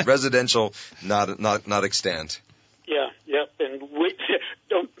professional, but residential, not extant. Yeah, yep, and we,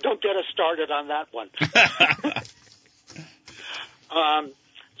 don't get us started on that one.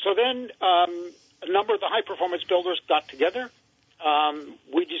 So then a number of the high-performance builders got together.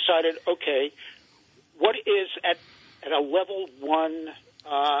 We decided, okay, what is at a level 1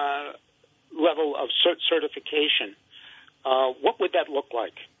 level of certification, what would that look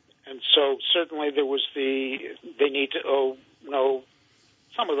like? And so certainly there was they need to know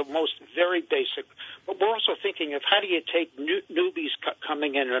some of the most very basic, but we're also thinking of how do you take newbies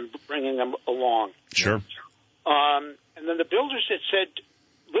coming in and bringing them along. Sure. And then the builders had said,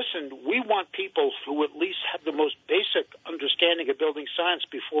 listen, we want people who at least have the most basic understanding of building science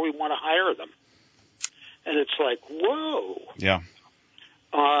before we want to hire them. And it's like, whoa. Yeah.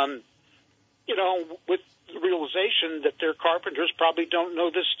 With the realization that their carpenters probably don't know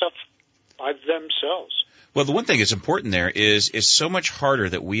this stuff by themselves. Well, the one thing that's important there is it's so much harder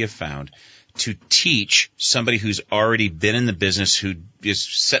that we have found to teach somebody who's already been in the business, who is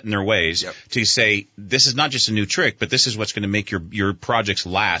set in their ways, to say, this is not just a new trick, but this is what's going to make your projects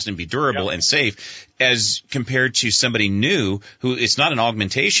last and be durable and safe, as compared to somebody new who it's not an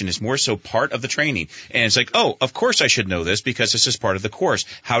augmentation, it's more so part of the training. And it's like, oh, of course I should know this because this is part of the course.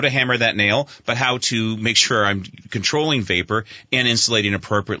 How to hammer that nail, but how to make sure I'm controlling vapor and insulating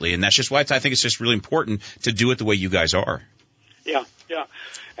appropriately. And that's just why I think it's just really important to do it the way you guys are. Yeah.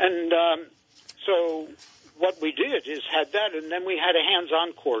 And so what we did is had that, and then we had a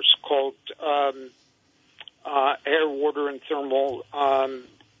hands-on course called Air, Water, and Thermal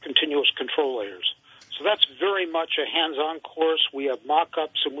Continuous Control Layers. So that's very much a hands-on course. We have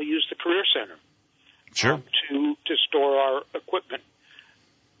mock-ups, and we use the Career Center to store our equipment.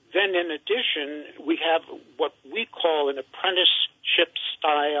 Then in addition, we have what we call an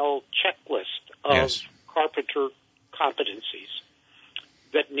apprenticeship-style checklist of carpenter competencies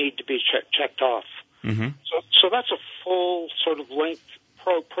that need to be checked off. Mm-hmm. So that's a full sort of length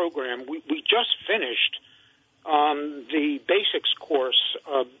program. We just finished the basics course,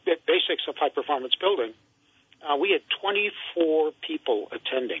 basics of high performance building. We had 24 people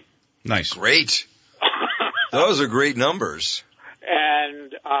attending. Nice, great. Those are great numbers.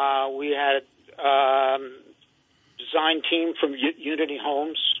 And we had design team from Unity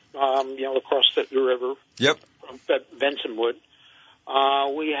Homes, across the river. Yep. Bensonwood.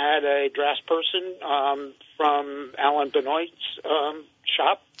 We had a draftsperson from Alan Benoit's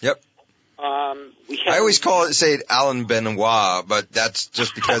shop. Yep. I always say it Alan Benoit, but that's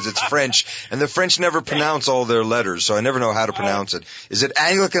just because it's French, and the French never pronounce all their letters, so I never know how to pronounce it. Is it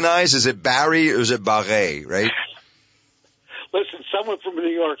Anglicanized? Is it Barry? Or is it Barret? Right? Listen, someone from New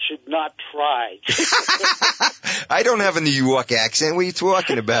York should not try. I don't have a New York accent. What are you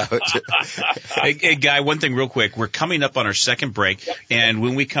talking about? Hey, Guy, one thing real quick. We're coming up on our second break, and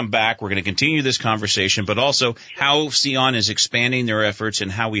when we come back, we're going to continue this conversation, but also how Sion is expanding their efforts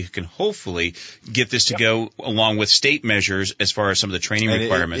and how we can hopefully get this to go along with state measures as far as some of the training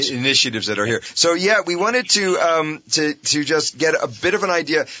requirements. Initiatives that are here. So, we wanted to just get a bit of an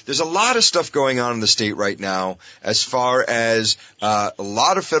idea. There's a lot of stuff going on in the state right now as far as a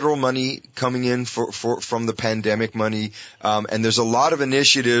lot of federal money coming in from the pandemic money, and there's a lot of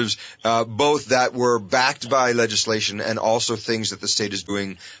initiatives, both that were backed by legislation and also things that the state is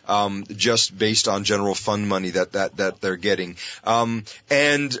doing just based on general fund money that they're getting.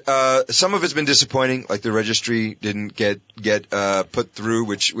 And some of it's been disappointing, like the registry didn't get put through,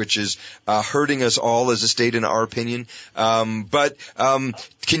 which is hurting us all as a state, in our opinion. But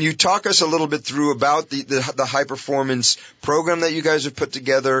can you talk us a little bit through about the high performance program that you guys have put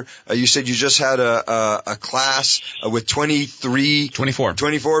together? You said you just had a class with 24 builders,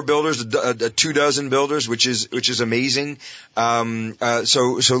 24 builders, which is amazing.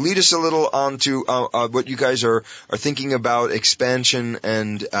 So lead us a little on to what you guys are thinking about expansion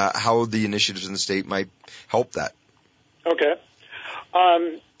and how the initiatives in the state might help that. Okay.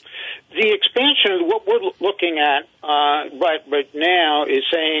 The expansion, what we're looking at right now, is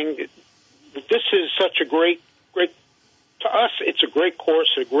saying that this is such a great. To us, it's a great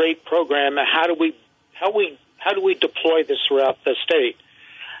course, a great program. How do we deploy this throughout the state?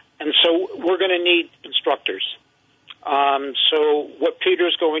 And so we're going to need instructors. So what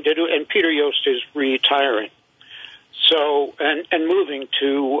Peter's going to do, and Peter Yost is retiring. So, and moving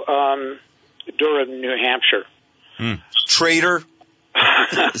to Durham, New Hampshire. Traitor.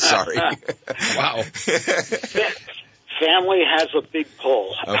 Sorry. Wow. Family has a big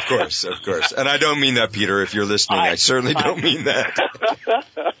pull. Of course. And I don't mean that, Peter. If you're listening, I certainly don't mean that.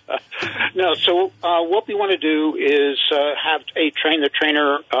 No, so what we want to do is have a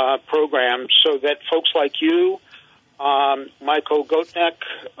train-the-trainer program so that folks like you, Michael Goetneck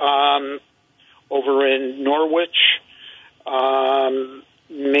over in Norwich,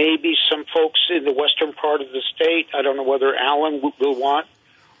 maybe some folks in the western part of the state, I don't know whether Alan will want,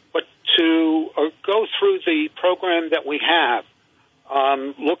 but to go through the program that we have,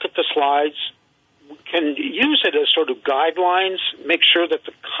 look at the slides, we can use it as sort of guidelines, make sure that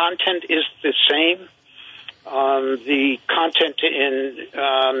the content is the same. The content in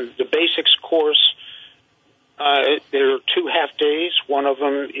the basics course, there are 2 half days. One of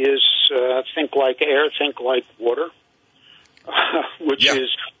them is Think Like Air, Think Like Water, which is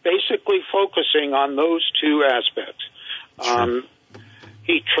basically focusing on those 2 aspects.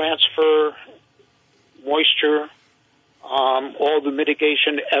 Heat transfer, moisture, all the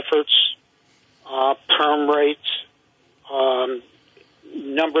mitigation efforts, perm rates,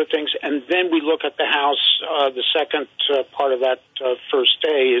 number of things. And then we look at the house. The second part of that first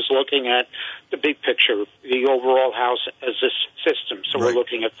day is looking at the big picture, the overall house as a system. So we're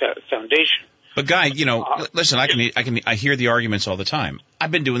looking at the foundation. But Guy, listen, I hear the arguments all the time.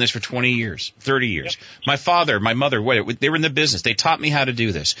 I've been doing this for 20 years, 30 years. My father, my mother, they were in the business. They taught me how to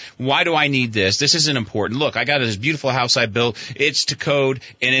do this. Why do I need this? This isn't important. Look, I got this beautiful house I built. It's to code,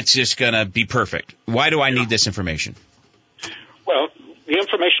 and it's just going to be perfect. Why do I need this information? Well, the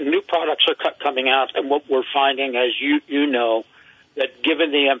information, new products are coming out, and what we're finding, as you know, that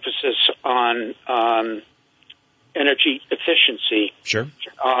given the emphasis on energy efficiency. Sure.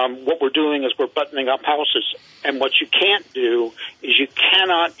 What we're doing is we're buttoning up houses. And what you can't do is you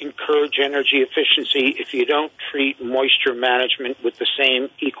cannot encourage energy efficiency if you don't treat moisture management with the same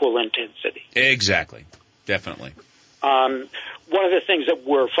equal intensity. Exactly. Definitely. One of the things that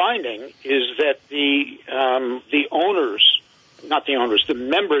we're finding is that the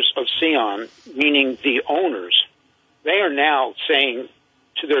members of SEON, meaning the owners, they are now saying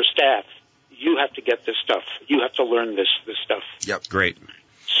to their staff, you have to get this stuff. You have to learn this stuff. Yep. Great.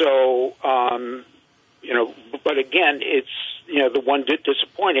 So, but again, it's, the one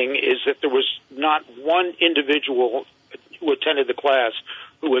disappointing is that there was not one individual who attended the class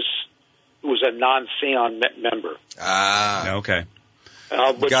who was a non-SEON member. Ah. Okay.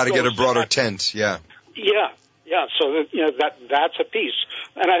 Got to get a broader tent. Yeah. Yeah. So, that's a piece.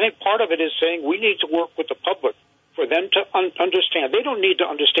 And I think part of it is saying we need to work with the public for them to understand. They don't need to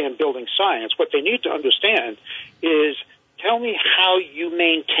understand building science. What they need to understand is, tell me how you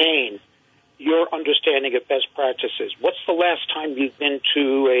maintain your understanding of best practices. What's the last time you've been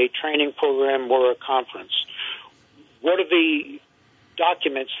to a training program or a conference? What are the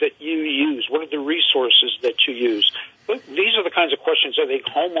documents that you use? What are the resources that you use? These are the kinds of questions I think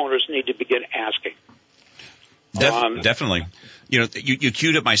homeowners need to begin asking. Definitely. You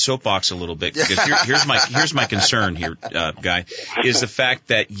queued up my soapbox a little bit, because here's my concern here, Guy, is the fact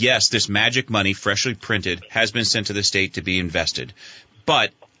that, yes, this magic money, freshly printed, has been sent to the state to be invested.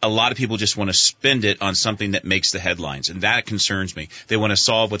 But a lot of people just want to spend it on something that makes the headlines, and that concerns me. They want to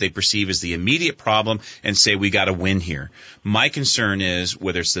solve what they perceive as the immediate problem and say, we got to win here. My concern is,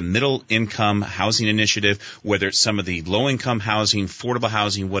 whether it's the middle income housing initiative, whether it's some of the low income housing, affordable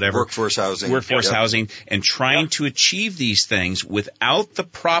housing, whatever. Workforce housing, and trying to achieve these things without the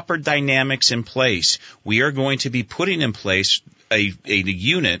proper dynamics in place. We are going to be putting in place a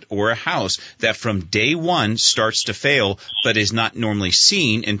unit or a house that from day one starts to fail, but is not normally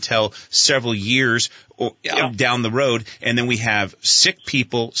seen until several years down the road. And then we have sick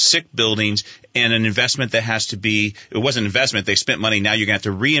people, sick buildings, and an investment that has to be – it wasn't an investment. They spent money. Now you're going to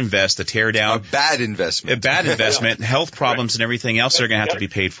have to reinvest, the tear down. A bad investment, health problems and everything else that are going to have to be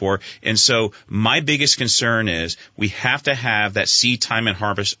paid for. And so my biggest concern is we have to have that seed time and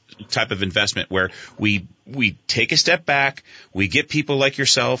harvest type of investment where we take a step back, we get people like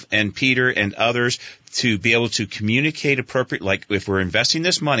yourself and Peter and others to be able to communicate appropriate. Like, if we're investing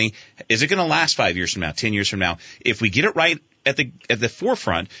this money, is it going to last 5 years from now, 10 years from now? If we get it right at the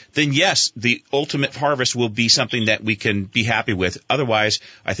forefront, then yes, the ultimate harvest will be something that we can be happy with. Otherwise,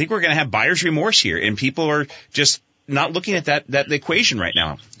 I think we're going to have buyer's remorse here, and people are just not looking at that equation right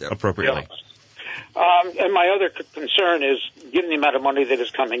now appropriately. And my other concern is, given the amount of money that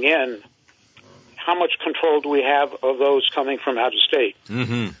is coming in, how much control do we have of those coming from out of state?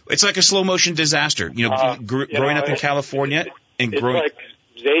 Mm-hmm. It's like a slow motion disaster. Growing up in California and it's growing. Like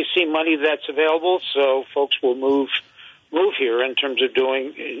they see money that's available, so folks will move here in terms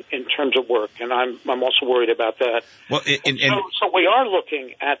of work, and I'm also worried about that. Well, so we are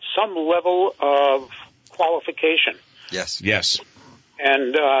looking at some level of qualification. Yes.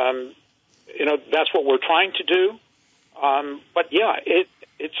 And that's what we're trying to do. But yeah,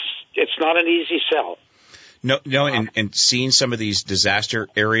 it's not an easy sell. No, and seeing some of these disaster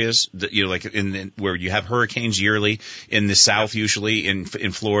areas that, like where you have hurricanes yearly in the South, usually in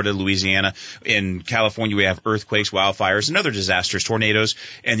Florida, Louisiana, in California, we have earthquakes, wildfires, and other disasters, tornadoes,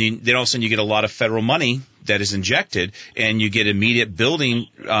 and then all of a sudden you get a lot of federal money that is injected, and you get immediate building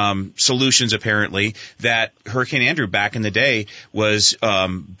solutions, apparently, that Hurricane Andrew back in the day was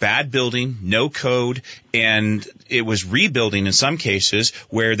bad building, no code, and it was rebuilding in some cases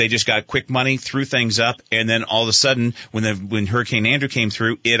where they just got quick money, threw things up, and then all of a sudden, when Hurricane Andrew came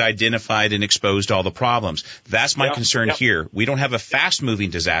through, it identified and exposed all the problems. That's my concern here. We don't have a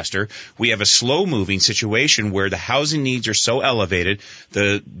fast-moving disaster. We have a slow-moving situation where the housing needs are so elevated,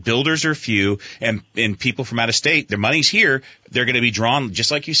 the builders are few, and people from out of state, their money's here, they're going to be drawn,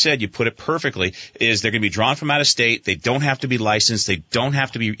 just like you said, you put it perfectly, is they're going to be drawn from out of state. They don't have to be licensed. They don't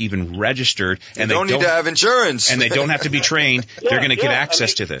have to be even registered. And they don't need to have insurance. And they don't have to be trained. They're going to get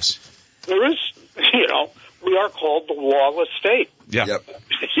access to this. There is, we are called the lawless state. Yeah. Yep.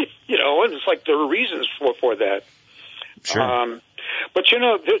 And it's like there are reasons for that. Sure. But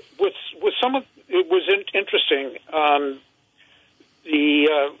with some of it was interesting.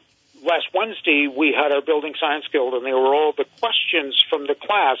 Last Wednesday we had our Building Science Guild, and there were all the questions from the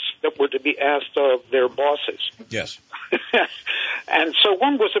class that were to be asked of their bosses. Yes. And so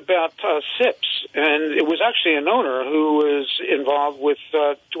one was about SIPs, and it was actually an owner who was involved with,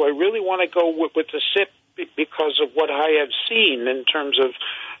 do I really want to go with the SIP because of what I have seen in terms of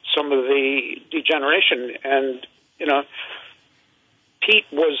some of the degeneration? And, Pete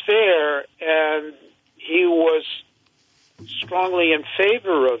was there, and he was strongly in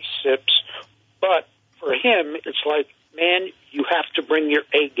favor of SIPs, but for him, it's like, man, you have to bring your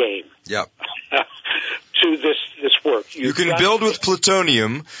A game. Yep. To this work. You can build with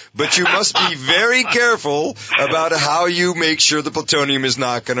plutonium, but you must be very careful about how you make sure the plutonium is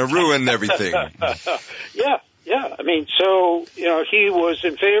not going to ruin everything. Yeah. I mean, so, he was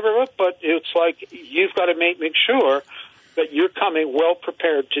in favor of it, but it's like you've got to make sure that you're coming well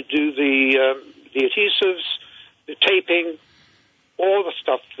prepared to do the adhesives, the taping, all the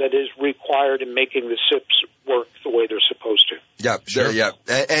stuff that is required in making the SIPs work the way they're supposed to. Yeah, sure. Yeah.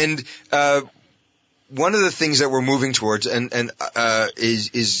 And one of the things that we're moving towards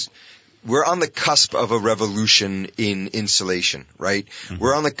is we're on the cusp of a revolution in insulation, right? Mm-hmm.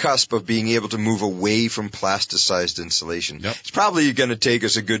 We're on the cusp of being able to move away from plasticized insulation. Yep. It's probably going to take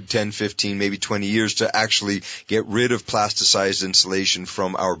us a good 10, 15, maybe 20 years to actually get rid of plasticized insulation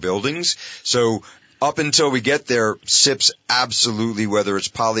from our buildings. So up until we get there, SIPs absolutely, whether it's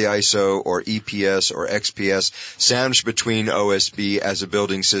polyiso or EPS or XPS, sandwiched between OSB as a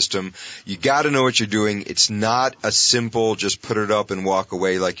building system. You got to know what you're doing. It's not a simple just put it up and walk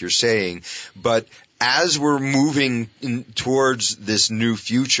away like you're saying. But as we're moving towards this new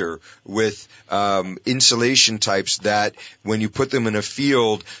future with insulation types that, when you put them in a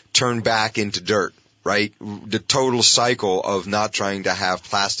field, turn back into dirt, right? The total cycle of not trying to have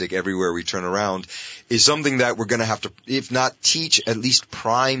plastic everywhere we turn around is something that we're going to have to, if not teach, at least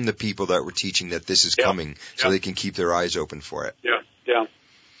prime the people that we're teaching that this is coming so they can keep their eyes open for it. Yeah.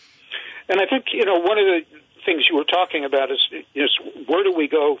 And I think, one of the things you were talking about is where do we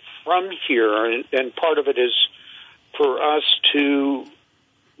go from here? And part of it is for us to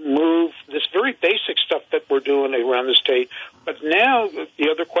move this very basic stuff that we're doing around the state. But now the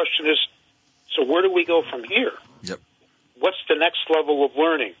other question is, so where do we go from here? Yep. What's the next level of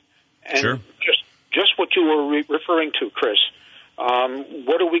learning? And sure. Just what you were referring to, Chris.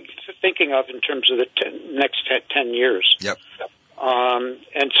 What are we thinking of in terms of the next 10 years? Yep.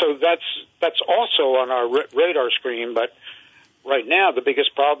 And so that's also on our radar screen. But right now, the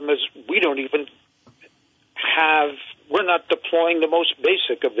biggest problem is we're not deploying the most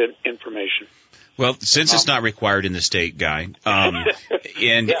basic of the information. Well, since it's not required in the state, Guy,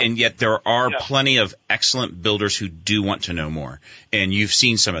 and yet there are plenty of excellent builders who do want to know more, and you've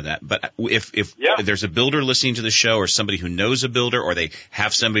seen some of that. But if there's a builder listening to the show, or somebody who knows a builder, or they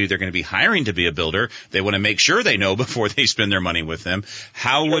have somebody they're going to be hiring to be a builder, they want to make sure they know before they spend their money with them.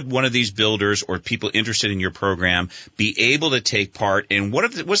 How would one of these builders or people interested in your program be able to take part, and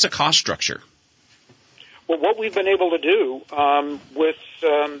what's the cost structure? Well, what we've been able to do with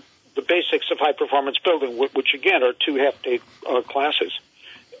the basics of high-performance building, which, again, are 2 half-day classes.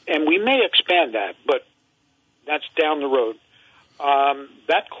 And we may expand that, but that's down the road.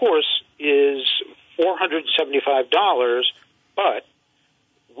 That course is $475, but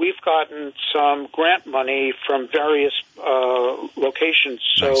we've gotten some grant money from various locations,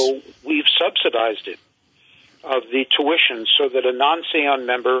 so we've subsidized it of the tuition so that a non-Scion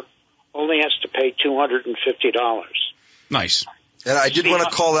member only has to pay $250. Nice. And I did want to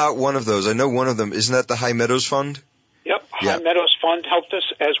call out one of those. I know one of them. Isn't that the High Meadows Fund? Yep, High Meadows Fund helped us,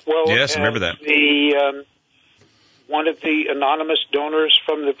 as well yes, as remember that. The one of the anonymous donors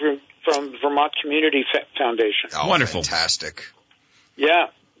from the Vermont Community Foundation. Oh, wonderful. Fantastic. Yeah,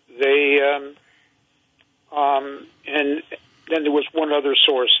 they and then there was one other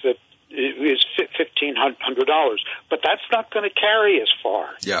source that is $1,500, but that's not going to carry as far.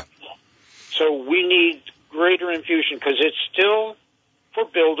 Yeah. So we need greater infusion because it's still, for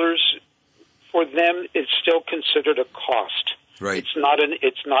builders, for them, it's still considered a cost. Right. It's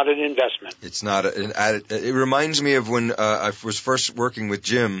not an investment. It's not an added. It reminds me of when I was first working with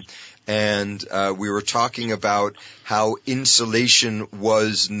Jim, and we were talking about how insulation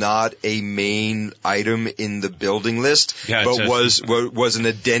was not a main item in the building list, but was an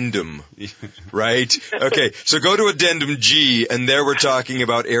addendum, right? Okay, so go to addendum G, and there we're talking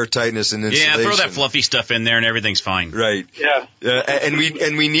about airtightness and insulation. Yeah, throw that fluffy stuff in there, and everything's fine. Right. Yeah. And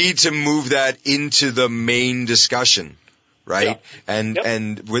we need to move that into the main discussion. Right, yeah.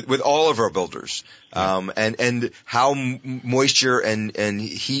 and with all of our builders, and how moisture and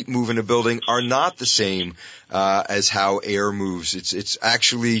heat move in a building are not the same as how air moves. It's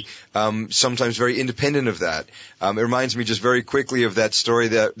actually sometimes very independent of that. It reminds me just very quickly of that story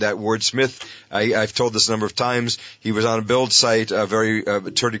that Ward Smith. I've told this a number of times. He was on a build site,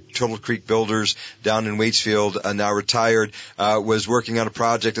 Turtle Creek Builders down in Waitsfield, now retired, was working on a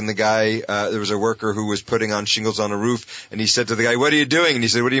project, and the guy, there was a worker who was putting on shingles on a roof, and he said to the guy, "What are you doing?" And he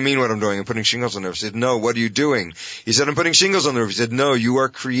said, "What do you mean what I'm doing? I'm putting shingles on the roof." He said, "No, what are you doing?" He said, "I'm putting shingles on the roof." He said, "No, you are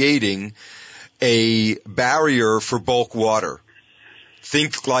creating a barrier for bulk water.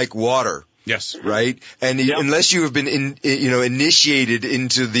 Think like water." Yes. Right? And unless you have been initiated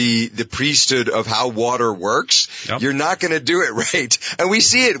into the priesthood of how water works, you're not going to do it right. And we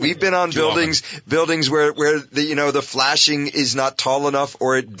see it. We've been on buildings where the flashing is not tall enough,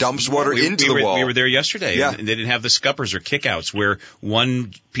 or it dumps water into the wall. We were there yesterday, and they didn't have the scuppers or kickouts where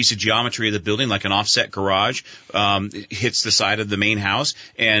one piece of geometry of the building, like an offset garage, hits the side of the main house,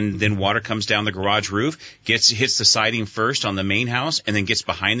 and then water comes down the garage roof, hits the siding first on the main house, and then gets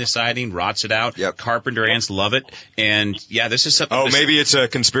behind the siding, rots it out. Yep. Carpenter ants love it, and this is something. Oh, maybe it's a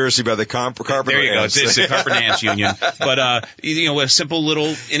conspiracy by the carpenter there you ants. Go. It's the Carpenter Ants Union. But a simple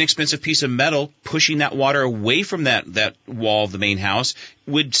little inexpensive piece of metal pushing that water away from that wall of the main house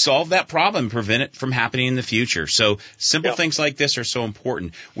would solve that problem, prevent it from happening in the future. So simple things like this are so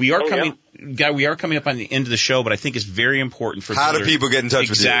important. We are coming up on the end of the show, but I think it's very important for how builders. Do people get in touch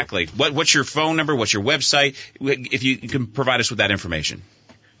with you? Exactly. What's your phone number? What's your website? If you can provide us with that information.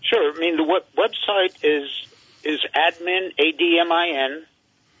 Sure. I mean, the website is admin, ADMIN,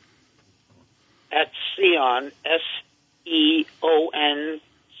 at Scion, SEON,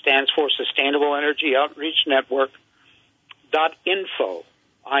 stands for Sustainable Energy Outreach Network, .info,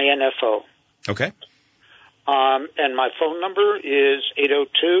 INFO. Okay. And my phone number is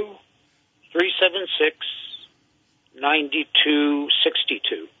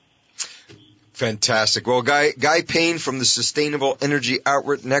 802-376-9262. Fantastic. Well, Guy Payne from the Sustainable Energy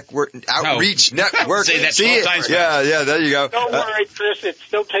Outreach Network. Say that 12 times. Yeah, there you go. Don't worry, Chris. It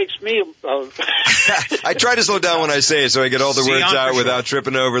still takes me. I try to slow down when I say it so I get all the words out without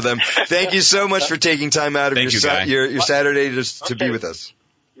tripping over them. Thank you so much for taking time out of your Saturday to be with us.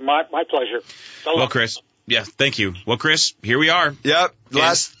 My pleasure. Well, Chris. Yeah, thank you. Well, Chris, here we are. Yep.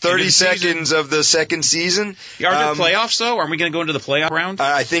 Last 30 seconds of the second season. Are there playoffs, though? Are we going to go into the playoff round?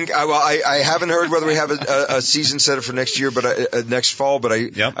 I think, I haven't heard whether we have a season set up for next year, but next fall, but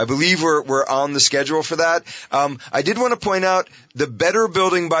I believe we're on the schedule for that. I did want to point out the Better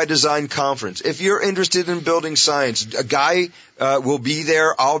Building by Design Conference. If you're interested in building science, a guy will be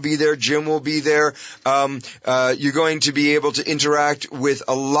there. I'll be there. Jim will be there. You're going to be able to interact with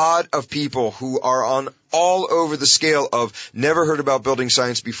a lot of people who are on all over the scale of never heard about building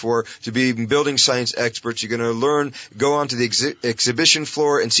science before to be building science experts. You're going to go onto the exhibition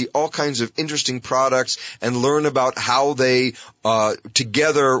floor and see all kinds of interesting products and learn about how they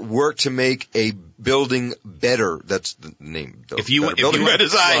together work to make a building better. That's the name. If you want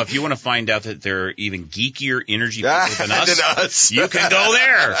to find out that there are even geekier energy people than us, you can go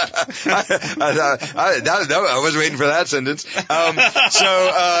there. I was waiting for that sentence.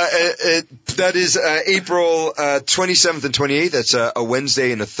 That is April 27th and 28th. That's a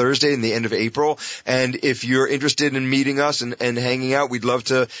Wednesday and a Thursday in the end of April. And if you're interested in meeting us and hanging out, we'd love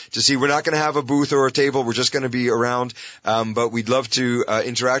to see. We're not going to have a booth or a table. We're just going to be around. But we'd love to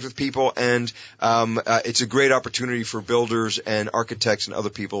interact with people, and it's a great opportunity for builders and architects and other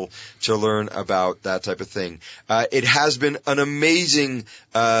people to learn about that type of thing. It has been an amazing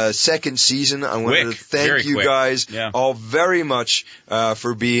second season. I wanted to thank you guys all very much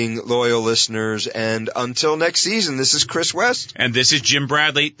for being loyal listeners. And until next season, this is Chris West. And this is Jim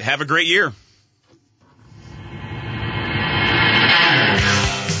Bradley. Have a great year.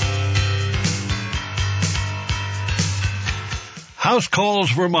 House Calls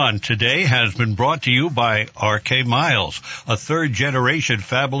Vermont today has been brought to you by RK Miles, a third-generation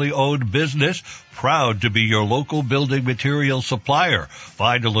family-owned business proud to be your local building material supplier.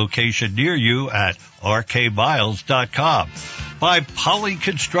 Find a location near you at rkmiles.com. By Poly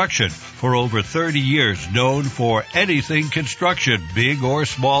Construction, for over 30 years known for anything construction, big or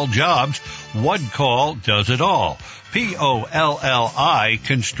small jobs. One call does it all. POLLI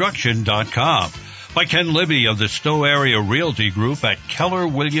Construction.com. By Ken Libby of the Stowe Area Realty Group at Keller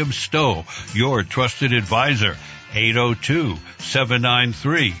Williams Stowe, your trusted advisor,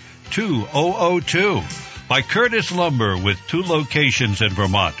 802-793-2002. By Curtis Lumber with 2 locations in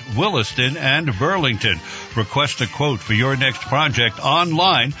Vermont, Williston and Burlington. Request a quote for your next project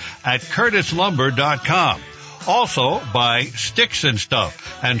online at curtislumber.com. Also by Sticks and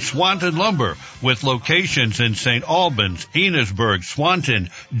Stuff and Swanton Lumber with locations in St. Albans, Enosburg, Swanton,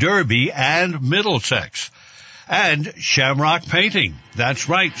 Derby, and Middlesex. And Shamrock Painting. That's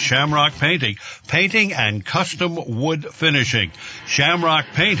right, Shamrock Painting. Painting and custom wood finishing.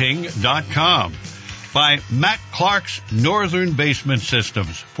 ShamrockPainting.com. By Matt Clark's Northern Basement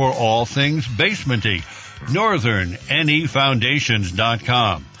Systems for all things basementing.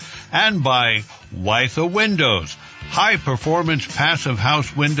 NorthernNEFoundations.com. And by Wytha Windows, high-performance passive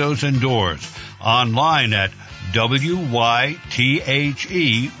house windows and doors. Online at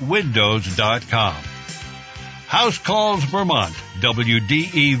wythewindows.com. House Calls Vermont,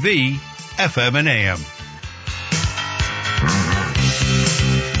 WDEV, FM and AM.